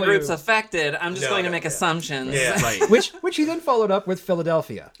any of the follow groups you. affected. I'm just No, going to no, make yeah. assumptions. Yeah. Right. which he then followed up with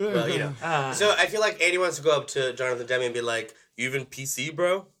Philadelphia. Well, Ah. So I feel like Andy wants to go up to Jonathan Demme and be like, "You even PC,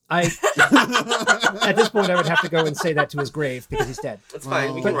 bro?" At this point, I would have to go and say that to his grave because he's dead. That's fine.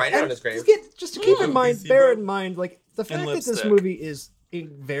 We Well, can write it on his grave. Just to keep in mind, PC, bear bro. in mind, like the fact that this lipstick. movie is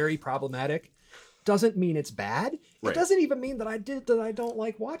very problematic doesn't mean it's bad. Right. It doesn't even mean that I don't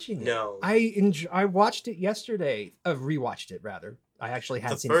like watching it. No. I watched it yesterday. Rewatched it rather. I actually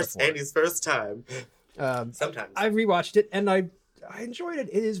had The seen first it before. Andy's first time. Sometimes. I rewatched it and I enjoyed it.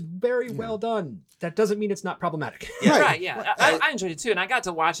 It is very well done. That doesn't mean it's not problematic. Yeah. Right, yeah. I enjoyed it too, and I got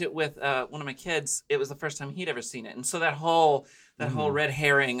to watch it with one of my kids. It was the first time he'd ever seen it, and so that whole red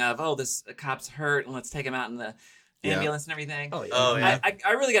herring of this cop's hurt and let's take him out in the Yeah. ambulance and everything. Oh, yeah. Oh yeah.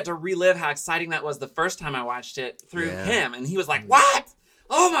 I really got to relive how exciting that was the first time I watched it through Yeah. him, and he was like, "What?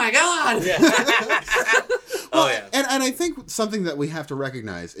 Oh my god!" Yeah. Well, Oh yeah. And I think something that we have to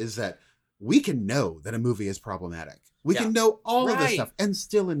recognize is that we can know that a movie is problematic. We Yeah. can know all of this Right. stuff and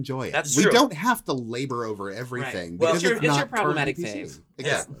still enjoy it. That's we true. don't have to labor over everything. Right. Well, because it's your not problematic turned fave. PC. Yeah.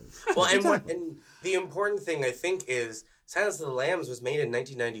 Exactly. Well, and Exactly. and the important thing I think is Silence of the Lambs was made in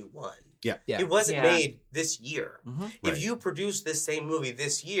 1991. Yeah. Yeah. It wasn't Yeah. made this year. Mhm. Right. If you produced this same movie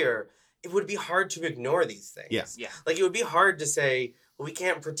this year, it would be hard to ignore these things. Yeah. Yeah. Like it would be hard to say, well, we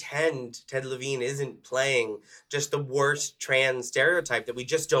can't pretend Ted Levine isn't playing just the worst trans stereotype that we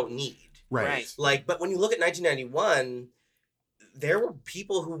just don't need. Right. Like, but when you look at 1991, there were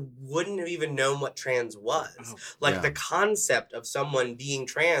people who wouldn't have even known what trans was. Oh, Like yeah. the concept of someone being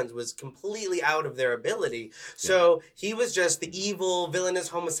trans was completely out of their ability. So he was just the evil, villainous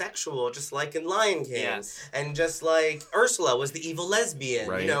homosexual, just like in Lion King. Yes. And just like Ursula was the evil lesbian.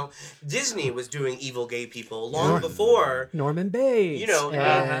 Right. You know, Disney was doing evil gay people long Nor- before. Norman Bates. You know,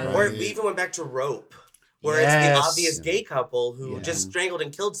 and- or Right. we even went back to Rope. Where it's Yes. the obvious gay couple who Yeah. just strangled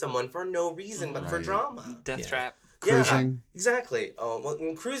and killed someone for no reason but for Right. drama. Death Yeah. Trap. Cruising. Yeah, exactly. Well,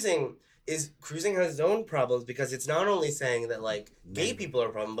 and cruising has its own problems because it's not only saying that like gay people are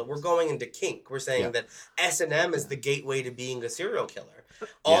a problem, but we're going into kink. We're saying Yeah. that S&M is the gateway to being a serial killer.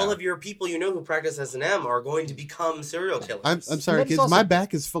 All Yeah. of your people you know who practice S&M are going to become serial killers. I'm sorry, But it's kids. also- My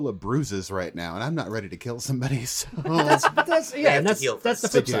back is full of bruises right now, and I'm not ready to kill somebody. So But that's They yeah, have and to that's heal that's the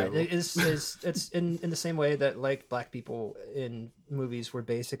first. flip They side. do. It's in the same way that like black people in movies where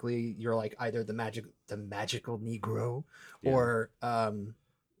basically you're like either the magical Negro Yeah. or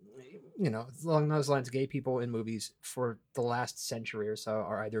along those lines, gay people in movies for the last century or so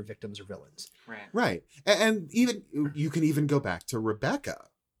are either victims or villains. Right. right, and even you can even go back to Rebecca,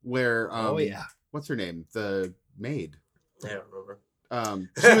 where Oh yeah, what's her name, the maid. I don't remember.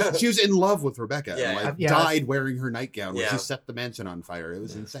 She was in love with Rebecca Yeah, and like yeah. died wearing her nightgown when Yeah. she set the mansion on fire. It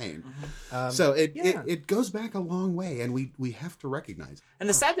was insane. Mhm. So yeah. it goes back a long way, and we have to recognize it. And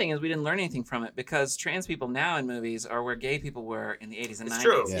the sad thing is, we didn't learn anything from it because trans people now in movies are where gay people were in the 80s and It's 90s.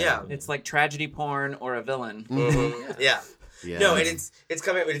 true. Yeah. Yeah. It's like tragedy porn or a villain. Mhm. Yeah. Yeah. No, and it's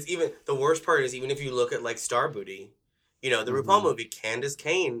coming. It's even the worst part is even if you look at like Star Booty, the RuPaul movie, Candace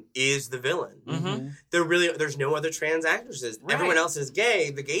Kane is the villain. Mm-hmm. There's no other trans actresses. Right. Everyone else is gay.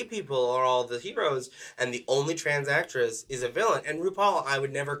 The gay people are all the heroes, and the only trans actress is a villain. And RuPaul, I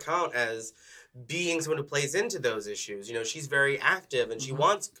would never count as being someone who plays into those issues. She's very active and she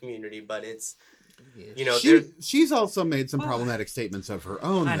wants community, but it's She's also made some problematic statements of her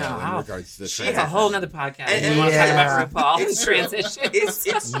own I know. though, in How- regards to the She It's trans. a whole nother podcast. And- we want to talk Yeah. about RuPaul It's and true. trans issues.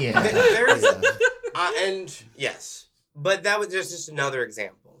 it's Yeah. there's Yeah. and yes, but that was just another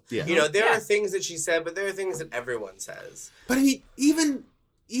example. Yeah. There Yeah. are things that she said, but there are things that everyone says. But I mean,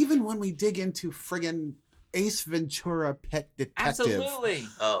 even when we dig into friggin' Ace Ventura: Pet Detective, Absolutely.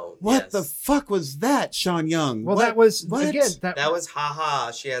 Oh, what yes. the fuck was that, Sean Young? well What- that was what? again That was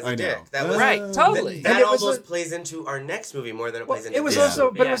haha. She has I a know. dick. That was Right, totally. That And it was almost a- plays into our next movie more than it Well, plays into. it was this also,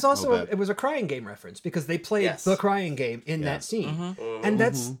 movie. but it was also, I'll bet. it was a crying game reference because they played Yes. the crying game in Yeah. that scene, Mhm. and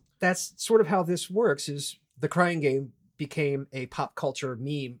that's sort of how this works. Is the crying game became a pop culture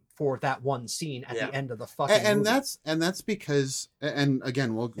meme for that one scene at Yeah. the end of the fucking and movie. that's because, and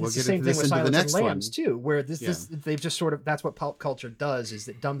again, we'll And get it's the into same thing this with into the Silence next of the one. Lambs too, where this Yeah. they've just sort of that's what pop culture does is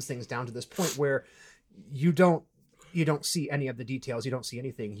it dumbs things down to this point where you don't see any of the details, you don't see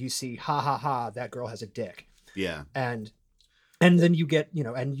anything, you see ha ha ha that girl has a dick, Yeah, and And then you get,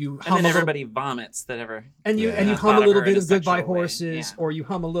 and you hum And then a little- everybody vomits that ever. and you Yeah. hum a thought of little her in bit a of Goodbye sexual way. Horses, Yeah. or you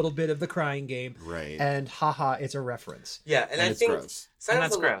hum a little bit of The Crying Game, Right. and haha, it's a reference. Yeah, and I it's think gross. Silence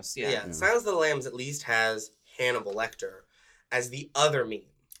that's of the- gross, yeah. Silence of the Lambs at least has Hannibal Lecter as the other meme.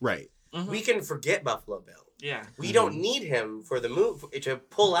 Right. We can forget Buffalo Bill. Yeah. We don't need him for the move to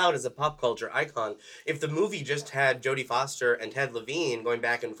pull out as a pop culture icon. If the movie just had Jodie Foster and Ted Levine going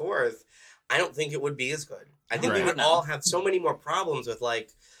back and forth, I don't think it would be as good. I think we Right. would all have so many more problems with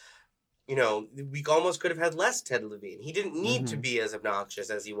we almost could have had less Ted Levine. He didn't need to be as obnoxious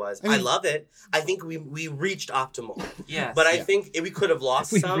as he was. I mean- I love it. I think we reached optimal. Yes. But I Yeah. think we could have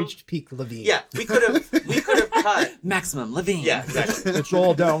lost We some. reached peak Levine. Yeah, we could have cut. Maximum Levine. Yeah, exactly. It's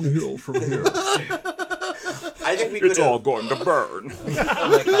all downhill from here. I think we could have. going to burn.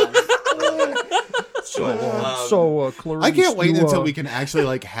 Clarice, I can't wait you, until we can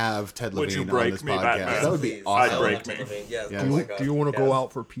actually have Ted Would you Levine on break this me, podcast. Batman? That would be Please. awesome. I break love me. Levine. Yes. Yeah. Oh my God. do you want to Yes. go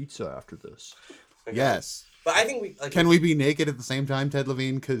out for pizza after this? Yes. But I think we Can we be naked at the same time, Ted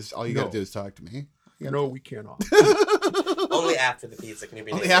Levine? Because all you got No. to do is talk to me. No, we cannot. only after the pizza can you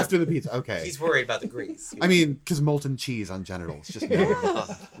be Only naked. after the pizza. Okay. He's worried about the grease. I mean, because molten cheese on genitals. Just no.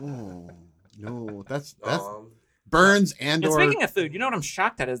 Oh, no. That's burns and And or. speaking of food, you know what I'm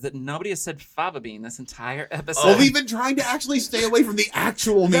shocked at is that nobody has said fava bean this entire episode. Well, we've been trying to actually stay away from the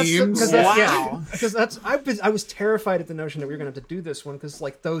actual memes. Wow. Because I was terrified at the notion that we were going to have to do this one because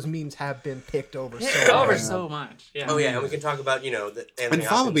those memes have been picked over so Over hard. so much. Yeah. Oh yeah, and we can talk about the And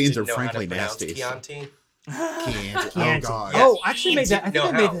fava beans are frankly nasty. nasty. Chianti. Can't. Oh Chianti. god. Oh, I actually made that. I No,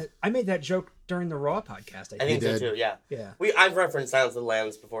 think how? I made that joke during the Raw podcast. I think so did. too. Yeah. Yeah. I've referenced Silence of the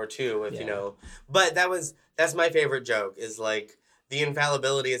Lambs before too, but that's my favorite joke is like the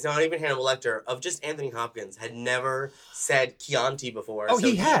infallibility. It's not even Hannibal Lecter of just Anthony Hopkins had never said Chianti before. Oh, so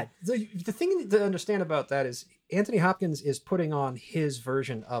he had. The thing to understand about that is Anthony Hopkins is putting on his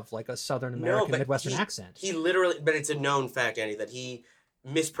version of like a Southern American but Midwestern accent. He literally, but it's a known fact, Andy, that he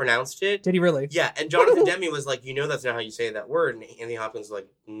mispronounced it. Did he really? Yeah, and Jonathan Demme was like, that's not how you say that word, and Anthony Hopkins was like,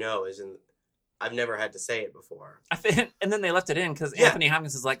 no, I've never had to say it before. And then they left it in because Yeah. Anthony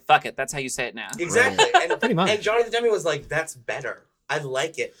Hopkins is like, fuck it, that's how you say it now. Exactly, Pretty much. and Jonathan Demme was like, that's better. I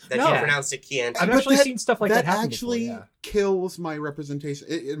like it that No. you pronounced it Chianti. I've But actually that- seen stuff like that happen actually before, kills my representation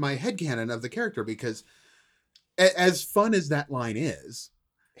in my headcanon of the character because as fun as that line is,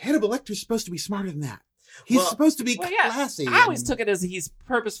 Hannibal Lecter's supposed to be smarter than that. He's Well- supposed to be Well, yeah, classy. I always and- took it as he's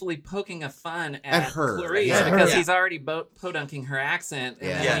purposefully poking a fun at her, Clarice yeah. because Yeah. he's already podunking her accent and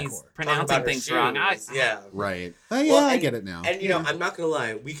Yeah. then Yeah. he's Talking pronouncing about her things wrong. shoes, yeah. Right. Well, Yeah, I and- get it now. And I'm not gonna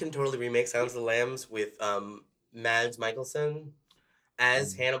lie, we can totally remake Silence of the Lambs with Mads Mikkelsen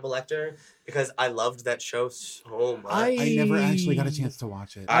as Hannibal Lecter because I loved that show so much. I never actually got a chance to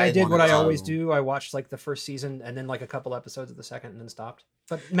watch it. I did what wanted I to. always do. I watched like the first season and then like a couple episodes of the second and then stopped.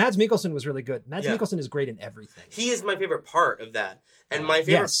 But Mads Mikkelsen was really good. Mads Yeah. Mikkelsen is great in everything. He is my favorite part of that, and my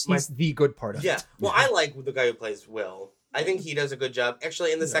favorite. Yes, he's the good part of Yeah. it. Well, I like the guy who plays Will. I think he does a good job.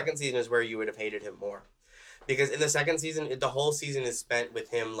 Actually, in the second season is where you would have hated him more. Because in the second season, the whole season is spent with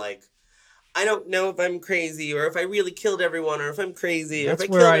him like, I don't know if I'm crazy or if I really killed everyone or if I'm crazy. That's or if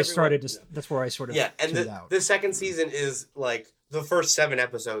where killed I everyone. started to. That's where I sort of Yeah, and tuned out. the second season is like the first 7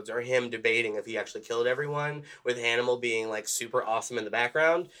 episodes are him debating if he actually killed everyone, with Hannibal being like super awesome in the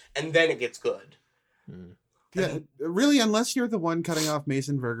background, and then it gets good. Yeah, really, unless you're the one cutting off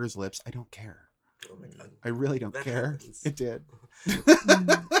Mason Verger's lips, I don't care. Oh my god. I really don't That care. happens. It did.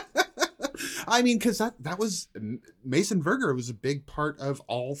 I mean, because that was Mason Verger was a big part of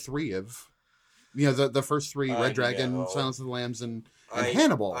all 3 of, the first 3, I Red Dragon, know. Silence of the Lambs, and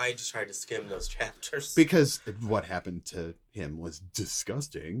Hannibal. I just tried to skim those chapters. Because what happened to him was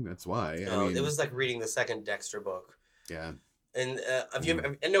disgusting. That's why. I mean, It was like reading the second Dexter book. yeah. And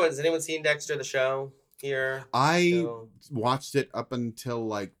has anyone seen Dexter the show here? I No. watched it up until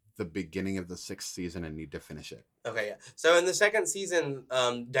like the beginning of the 6th season and need to finish it. Okay, yeah. So in the second season,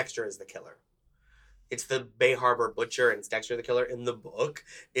 Dexter is the killer. It's the Bay Harbor Butcher, and it's Dexter the killer. In the book,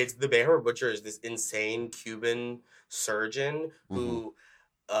 it's the Bay Harbor Butcher is this insane Cuban surgeon who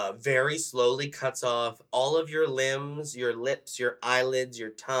very slowly cuts off all of your limbs, your lips, your eyelids, your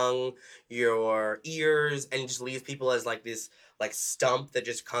tongue, your ears, and just leaves people as like this like stump that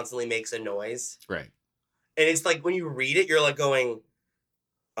just constantly makes a noise. Right. And it's like when you read it, you're like going,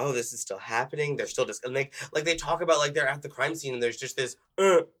 "Oh, this is still happening." They're still just and they talk about like they're at the crime scene and there's just this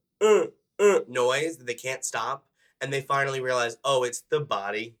noise that they can't stop, and they finally realize, "Oh, it's the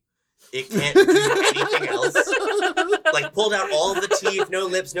body. It can't do anything else." Like pulled out all of the teeth, no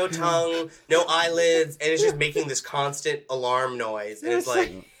lips, no tongue, no eyelids, and it's just making this constant alarm noise. And it's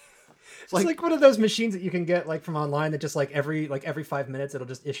like, It's like one of those machines that you can get like from online that just like every 5 minutes it'll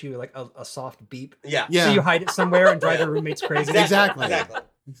just issue like a soft beep. Yeah. So you hide it somewhere and drive your roommates crazy. Exactly. Exactly.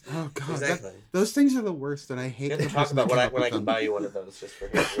 Oh god, Exactly. those things are the worst, and I hate We have the to talk person about that came when up I with can them. buy you one of those just for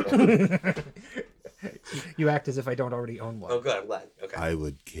here. You act as if I don't already own one. Oh, good. I'm glad. Okay. I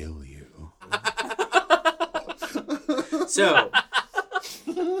would kill you. So,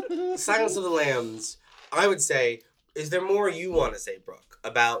 Silence of the Lambs, I would say, is there more you want to say, Brooke,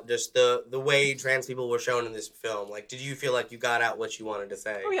 about just the way trans people were shown in this film? Like, did you feel like you got out what you wanted to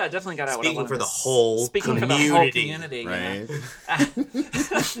say? Oh yeah, I definitely got out. Speaking what I for wanted the to whole speaking for the whole community, Right.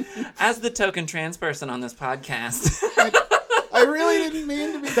 As the token trans person on this podcast, I really didn't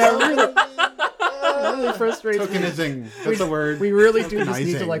mean to be Really frustrates me. tokenizing. That's the word. We really do just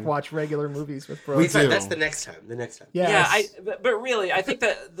need to Tokenizing. like watch regular movies with bros. We That's right, do. that's the next time. The next time. Yes. yeah, but really, I think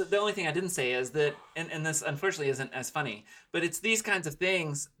that the only thing I didn't say is that, and this unfortunately isn't as funny, but it's these kinds of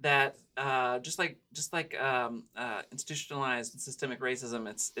things that just like institutionalized and systemic racism,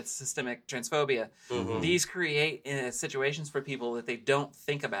 it's systemic transphobia. Mhm. These create situations for people that they don't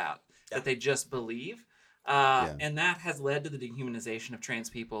think about, that they just believe. And that has led to the dehumanization of trans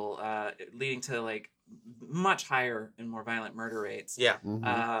people, leading to like much higher and more violent murder rates. Yeah.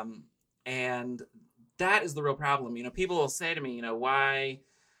 Mhm. And that is the real problem. You know, people will say to me, you know, why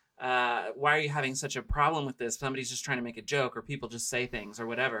are you having such a problem with this? Somebody's just trying to make a joke, or people just say things or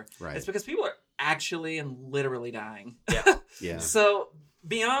whatever. Right. It's because people are actually and literally dying. Yeah. Yeah. So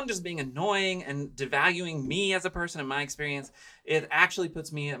beyond just being annoying and devaluing me as a person in my experience, it actually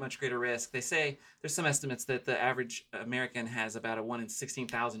puts me at much greater risk. They say there's some estimates that the average American has about a 1 in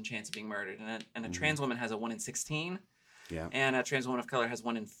 16,000 chance of being murdered, and a trans woman has a 1 in 16, Yeah. and a trans woman of color has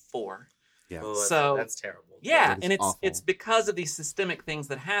 1 in 4. Yeah. Oh, So- that's terrible. Yeah, That is and awful. it's because of these systemic things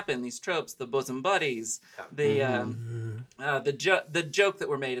that happen, these tropes, the bosom buddies, the the joke that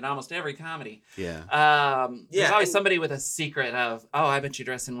were made in almost every comedy. Yeah. There's always and- somebody with a secret of, oh, I bet you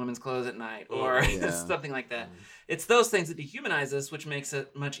dress in women's clothes at night, or Yeah. something like that. It's those things that dehumanize us, which makes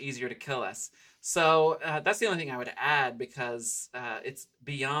it much easier to kill us. So that's the only thing I would add, because it's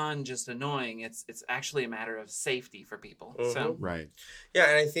beyond just annoying. It's actually a matter of safety for people. So Right. Yeah,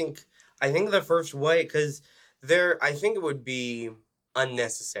 and I think the first way, because I think it would be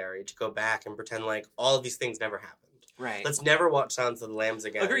unnecessary to go back and pretend like all of these things never happened. right, Let's never watch Silence of the Lambs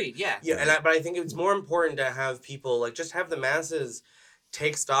again. agreed. Yeah, Yeah, but I think it's more important to have people, like, just have the masses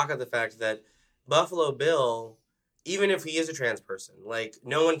take stock of the fact that Buffalo Bill, even if he is a trans person, like,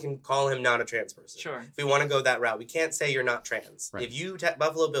 no one can call him not a trans person. Sure. If we want to go that route, we can't say you're not trans. Right. If you,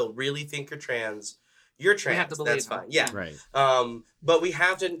 Buffalo Bill, really think you're trans, you're trans. have to believe That's him. fine. Yeah. Right. But we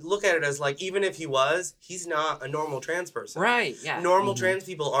have to look at it as, like, even if he was, he's not a normal trans person. Right. Yeah. Normal trans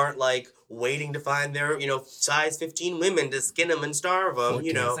people aren't, like, waiting to find their, size 15 women to skin them and starve them,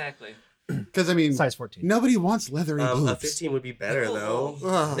 14. Exactly. Because I mean, Size 14. nobody wants leathery A boobs. 15 would be better, though.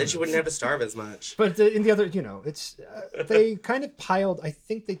 Ugh. Then she wouldn't have to starve as much. But in the other, it's they kind of piled. I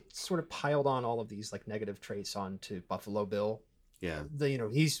think they sort of piled on all of these like negative traits onto Buffalo Bill. Yeah.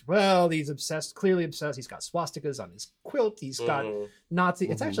 He's obsessed, clearly obsessed. He's got swastikas on his quilt. He's got Mhm. Nazi.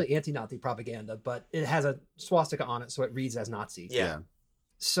 It's actually anti-Nazi propaganda, but it has a swastika on it, so it reads as Nazi. Yeah.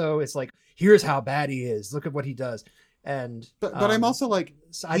 So it's like, here's how bad he is. Look at what he does. And But I'm also like,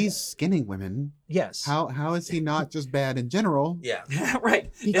 so I- he's skinning women. yes. How is he not just bad in general? Yeah.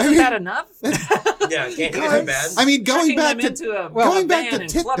 Right. I Isn't mean- that enough? Yeah, can't get too bad. I mean, going Tricking back them to into a going a back van to and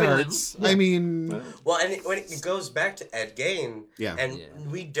tit clubbing them. darts. I mean, Well, and when it goes back to Ed Gein, yeah, and Yeah.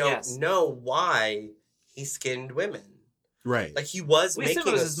 we don't Yes. know why he skinned women. right. Like, he was We making assume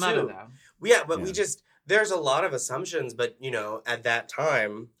it was a his mother, suit. though. Yeah, but Yeah. we just, there's a lot of assumptions, but, at that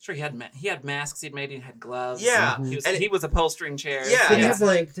time, Sure, he had masks he'd made. He had gloves. Yeah. Mhm. And He was upholstering chairs. Yeah, Did he yeah.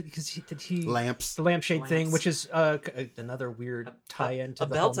 have did he Lamps. the lampshade thing, Lamps. which is another weird tie-in to A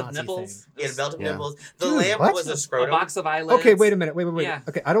the belt whole of Nazi nipples. thing. he had a belt of Yeah. nipples. The Dude, lamp what? was a A scrotum. box of eyelids. Okay, wait a minute. Wait. Yeah.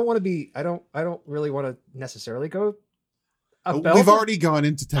 Okay, I don't want to be. I don't really want to necessarily go. A We've belt of- already gone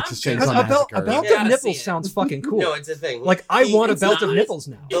into Texas I'm good. Chainsaw because Massacre. a belt You gotta of nipples see it. sounds fucking cool. No, it's a thing. Like I want a it's belt of not. nipples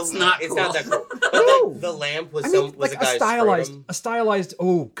now. It's not It's not cool. that cool. But No. the lamp was I mean, was like a a guy's stylized, scrotum.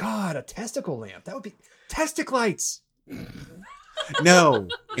 Oh god, a testicle lamp. That would be testiclites. No,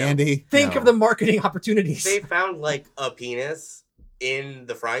 Andy. Think no. of the marketing opportunities. They found, like, a penis in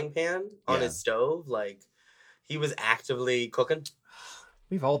the frying pan on Yeah. his stove. Like, he was actively cooking.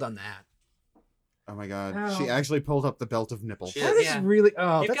 We've all done that. Oh my god, Ow. she actually pulled up the belt of nipples. She That is. is really.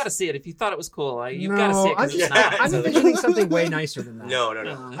 Oh, You've that's- got to see it. If you thought it was cool, you've no, got to see it because I'm, it's Yeah. not. I'm envisioning something way nicer than that. No.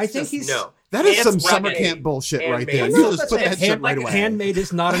 It's I think just- he's. No. That is some Handmade. summer camp bullshit right there. Handmade. You No, just that's put it. that shit right away. Handmade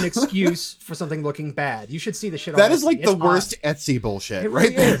is not an excuse for something looking bad. You should see the shit on That is Etsy. like the It's worst hot. Etsy bullshit It right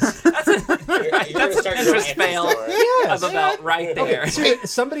really there. is. That's You're gonna a start your Pinterest Etsy fail store. Yes. of a belt right there. Okay,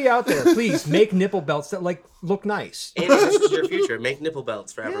 somebody out there, please make nipple belts that like look nice. Andy, this is your future. Make nipple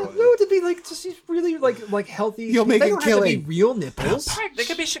belts for Yeah, everyone. no, to be like just really like healthy. You'll make they a don't have to killing. be real nipples, Right, they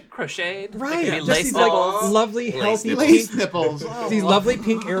could be crocheted. right? They could be Just lace these like nipples. lovely, Lace healthy nipples. Lace pink, nipples. Oh. these lovely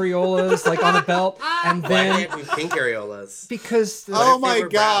pink areolas like on a belt, and Why do then they have to be pink areolas? because Oh if they my were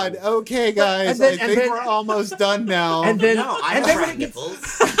god. brown? Okay, guys. And then- I and think then- we're almost done now. and then No, I and don't then when have it gets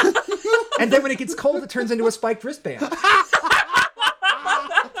nipples. and then when it gets cold, it turns into a spiked wristband.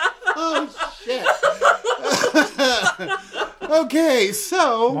 Oh shit. Okay, I'm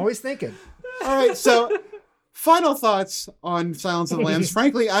so always thinking. all right, so final thoughts on Silence of the Lambs.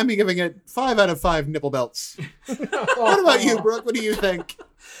 Frankly, I'm giving it 5 out of 5 nipple belts. What about you, Brooke? What do you think?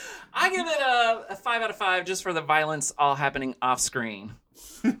 I give it a 5 out of 5 just for the violence all happening off screen.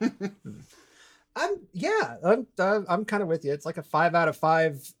 I'm kind of with you. It's like a 5 out of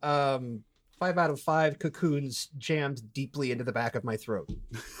 5. 5 out of 5 cocoons jammed deeply into the back of my throat.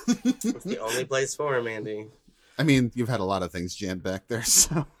 It's the only place for him, Andy. I mean, you've had a lot of things jammed back there,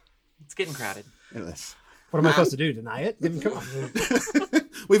 so It's getting crowded. it is. What am I supposed to do? Deny it? Come on.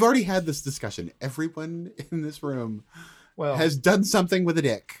 We've already had this discussion. Everyone in this room Well, has done something with a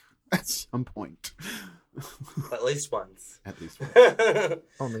dick at some point. At least once. At least one.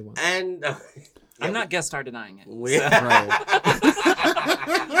 only one. And I'm not guest star denying it. we, Right.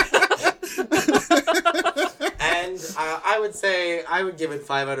 and I would say I would give it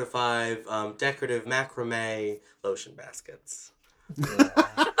 5 out of 5 decorative macrame lotion baskets.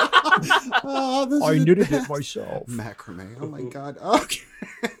 Oh, this I is knitted it myself. macrame. Oh my god. Okay.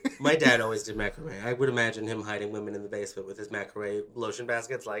 My dad always did macrame. I would imagine him hiding women in the basement with his macrame lotion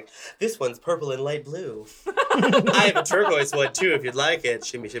baskets. Like, this one's purple and light blue. I have a turquoise one too, if you'd like it.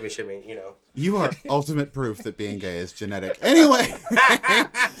 Shimmy, shimmy, shimmy. You know. You are ultimate proof that being gay is genetic. Anyway,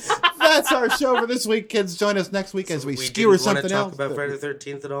 that's our show for this week, kids. Join us next week as we skewer didn't wanna something talk else. about Friday the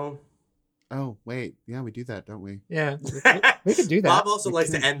 13th at all. Oh, wait. Yeah, we do that, don't we? Yeah, we could do that. Bob also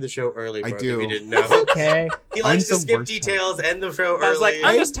likes to end the show early. I Brooke, do. If you didn't know. Okay. He likes to I'm the skip worst details, end the show early. I was like,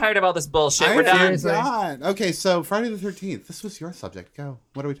 I'm just tired of all this bullshit. We're I'm done. Seriously. done. Okay, so Friday the 13th. This was your subject. Go.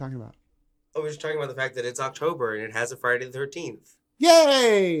 What are we talking about? Oh, we're just talking about the fact that it's October and it has a Friday the 13th.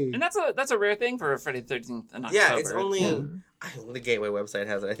 Yay! And that's a rare thing for Friday the 13th in October. Yeah, it's only Yeah. the Gateway website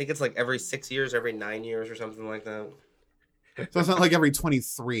has it. I think it's like every 6 years, every 9 years, or something like that. So it's not like every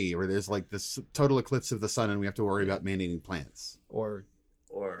 23 where there's like this total eclipse of the sun and we have to worry about man-eating plants. Or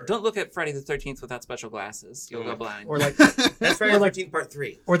Or Don't look at Friday the 13th without special glasses. You'll go blind. like that's Friday or the like- 13th Part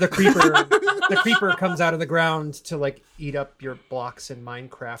 3. or the creeper comes out of the ground to like eat up your blocks in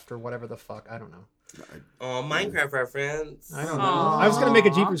Minecraft or whatever the fuck. I don't know. Oh, Minecraft reference. I don't know. Aw. I was gonna make a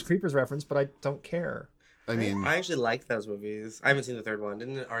Jeepers Creepers reference, but I don't care. I mean, I actually like those movies. I haven't seen the third one.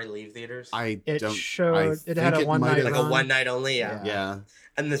 Didn't it already leave theaters? I It don't. showed- I it had think a one might night have- like run. a one night only, yeah. Yeah.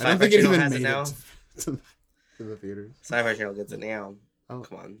 And the I don't Sci-Fi think it Channel even has made it now. to the theaters. Sci-Fi Channel gets it now. Oh.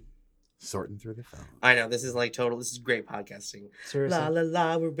 Come on. Sorting through the phone. I know, this is like total, this is great podcasting. Seriously. La la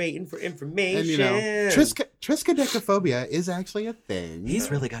la, we're waiting for information. And you know, triskaidekaphobia is actually a thing.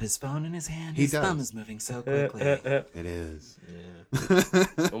 He's really got his phone in his hand. He His does. thumb is moving so quickly. It is.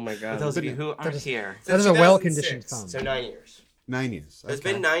 Oh my For god. those of But you who aren't is- here, That is a 2006, well-conditioned thumb. So 9 years. 9 years. It's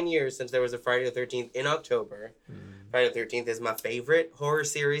Okay. been 9 years since there was a Friday the 13th in October. Friday the 13th is my favorite horror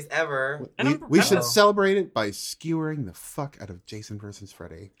series ever. And We, I'm- we I'm- should celebrate it by skewering the fuck out of Jason versus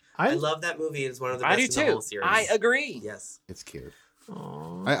Freddy. I love that movie. It's one of the I best do in the too. whole series. I agree. Yes. It's cute.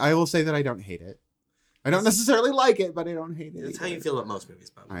 Aw. I will say that I don't hate it. I don't necessarily like it, but I don't hate it. That's how either. you feel about most movies,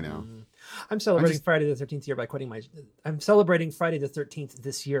 Bob. I know. I'm celebrating I'm just- Friday the 13th year by quitting my. I'm celebrating Friday the 13th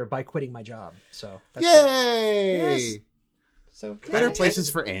this year by quitting my job. So that's good. Yay! Yes. So Better I'm places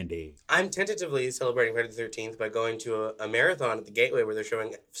for Andy. I'm tentatively celebrating Friday the 13th by going to a marathon at the Gateway where they're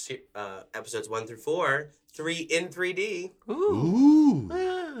showing episodes 1 through 4, 3 in 3D. Ooh, Ooh.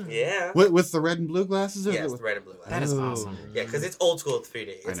 Yeah. With the red and blue glasses? Or Yes, with- the red and blue. that is Ooh. awesome. Yeah, because it's old school 3D.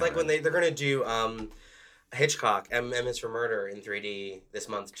 I It's know, like when right? they're going to do Hitchcock, M is for Murder in 3D this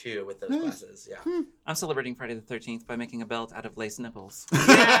month too with those Nice. glasses. Yeah. I'm celebrating Friday the 13th by making a belt out of lace nipples.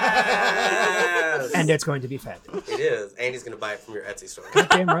 Yes! and it's going to be fabulous. It is. Andy's going to buy it from your Etsy store.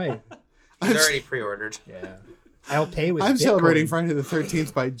 Damn right. He's already pre-ordered. Yeah. I'll pay with. I'm Bitcoin. celebrating Friday the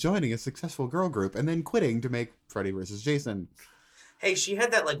 13th by joining a successful girl group and then quitting to make Freddy versus Jason. Hey, she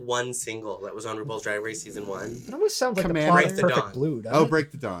had that like one single that was on RuPaul's Drag Race season 1. It almost sounds like Command the plot Break of the Perfect Dawn. Blue. Doesn't Oh, it?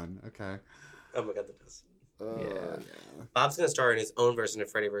 Break the Dawn. Okay. Oh my god, that does. Yeah. Bob's going to star in his own version of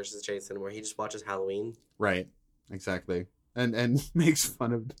Freddy vs. Jason where he just watches Halloween. Right. Exactly. And makes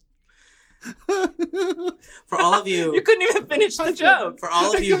fun of... For all of you... You couldn't even finish the joke. For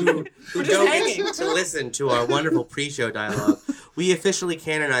all of you who We're just don't hanging. get to listen to our wonderful pre-show dialogue, we officially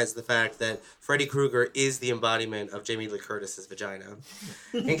canonized the fact that Freddy Krueger is the embodiment of Jamie Lee Curtis's vagina.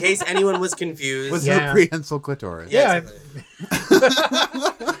 In case anyone was confused. With Yeah. her prehensile clitoris. Yeah, exactly.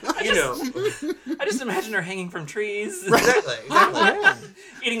 You know. I just imagine her hanging from trees, Exactly.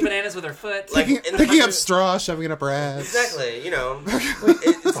 eating bananas with her foot. Like, in the Picking up 100 straw, shoving it up her ass. Exactly, you know.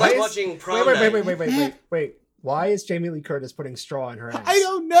 It's like watching prom night. Wait. Why is Jamie Lee Curtis putting straw in her ass? I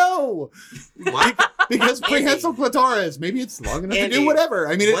don't know. What? Because prehensile clitoris. Maybe it's long enough to Andy, do whatever.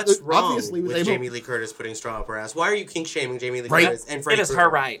 I mean, what's it wrong obviously was with able... Jamie Lee Curtis putting straw up her ass? Why are you kink shaming Jamie Lee Right. Curtis and It Freddy is Krueger? her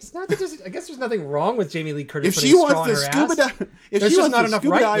right. It's not that I guess there's nothing wrong with Jamie Lee Curtis If putting she straw wants in to her scuba ass. dive, if There's she just wants not to enough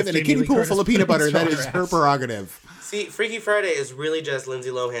scuba right dive with in a Jamie kiddie Lee pool Curtis full of peanut butter, putting that straw is in her her ass. prerogative. See, Freaky Friday is really just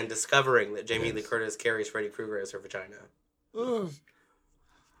Lindsay Lohan discovering that Jamie Lee Curtis carries Freddy Krueger as her vagina.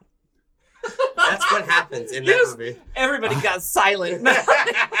 That's what happens in that Yes. movie. Everybody got silent.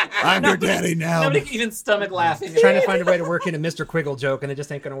 I'm your daddy now. Nobody could even stomach laughing. Trying to find a way to work in a Mr. Quiggle joke, and it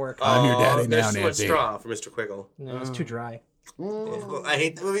just ain't gonna work. I'm your daddy there's now, too much Nancy. straw for Mr. Quiggle. No, it's too dry. I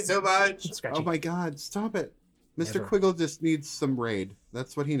hate the movie so much. It's scratchy. Oh my god, stop it. Mr. Never. Quiggle just needs some raid.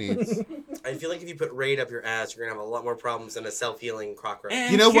 That's what he needs. I feel like if you put Raid up your ass, you're gonna have a lot more problems than a self-healing cockroach.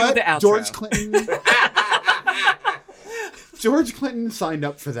 And You know cue what? the outro. George Clinton signed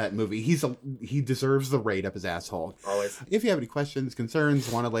up for that movie. He deserves the raid up his asshole. Always. If you have any questions,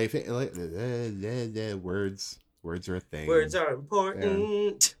 concerns, want to lay words are a thing. Words are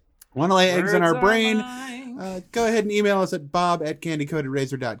important. Want to lay eggs in Words our are brain? life. Go ahead and email us at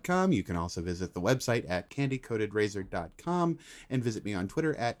bob@candycoatedrazor.com. You can also visit the website at candycoatedrazor.com and visit me on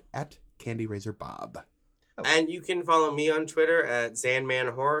Twitter at candyrazorbob. And you can follow me on Twitter at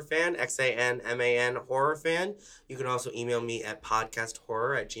ZanmanHorrorFan, XANMAN HorrorFan. You can also email me at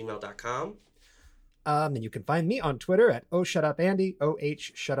podcasthorror@gmail.com. And you can find me on Twitter at OhShutUpAndy,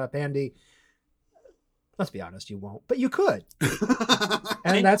 OhShutUpAndy. Let's be honest, you won't, but you could.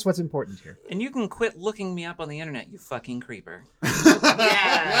 And that's what's important here. And you can quit looking me up on the internet, you fucking creeper.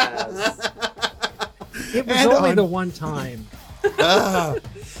 Yes! It was And only on- the one time. Ah. I'm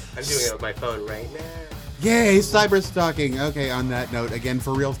doing it with my phone right now. Yay, cyber stalking. Okay, on that note, again,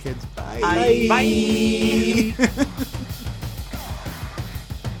 for real kids, bye. Bye.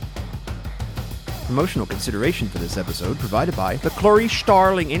 Promotional consideration for this episode provided by the Clarice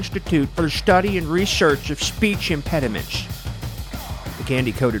Starling Institute for the Study and Research of Speech Impediments. The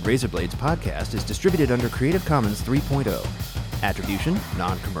Candy Coated Razor Blades podcast is distributed under Creative Commons 3.0. Attribution,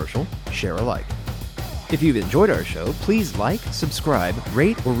 non-commercial, share alike. If you've enjoyed our show, please like, subscribe,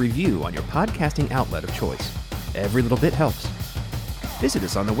 rate, or review on your podcasting outlet of choice. Every little bit helps. Visit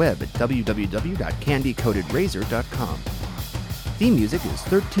us on the web at www.candycoatedrazor.com. Theme music is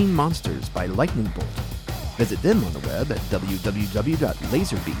 13 Monsters by Lightning Bolt. Visit them on the web at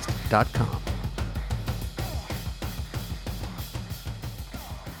www.laserbeast.com.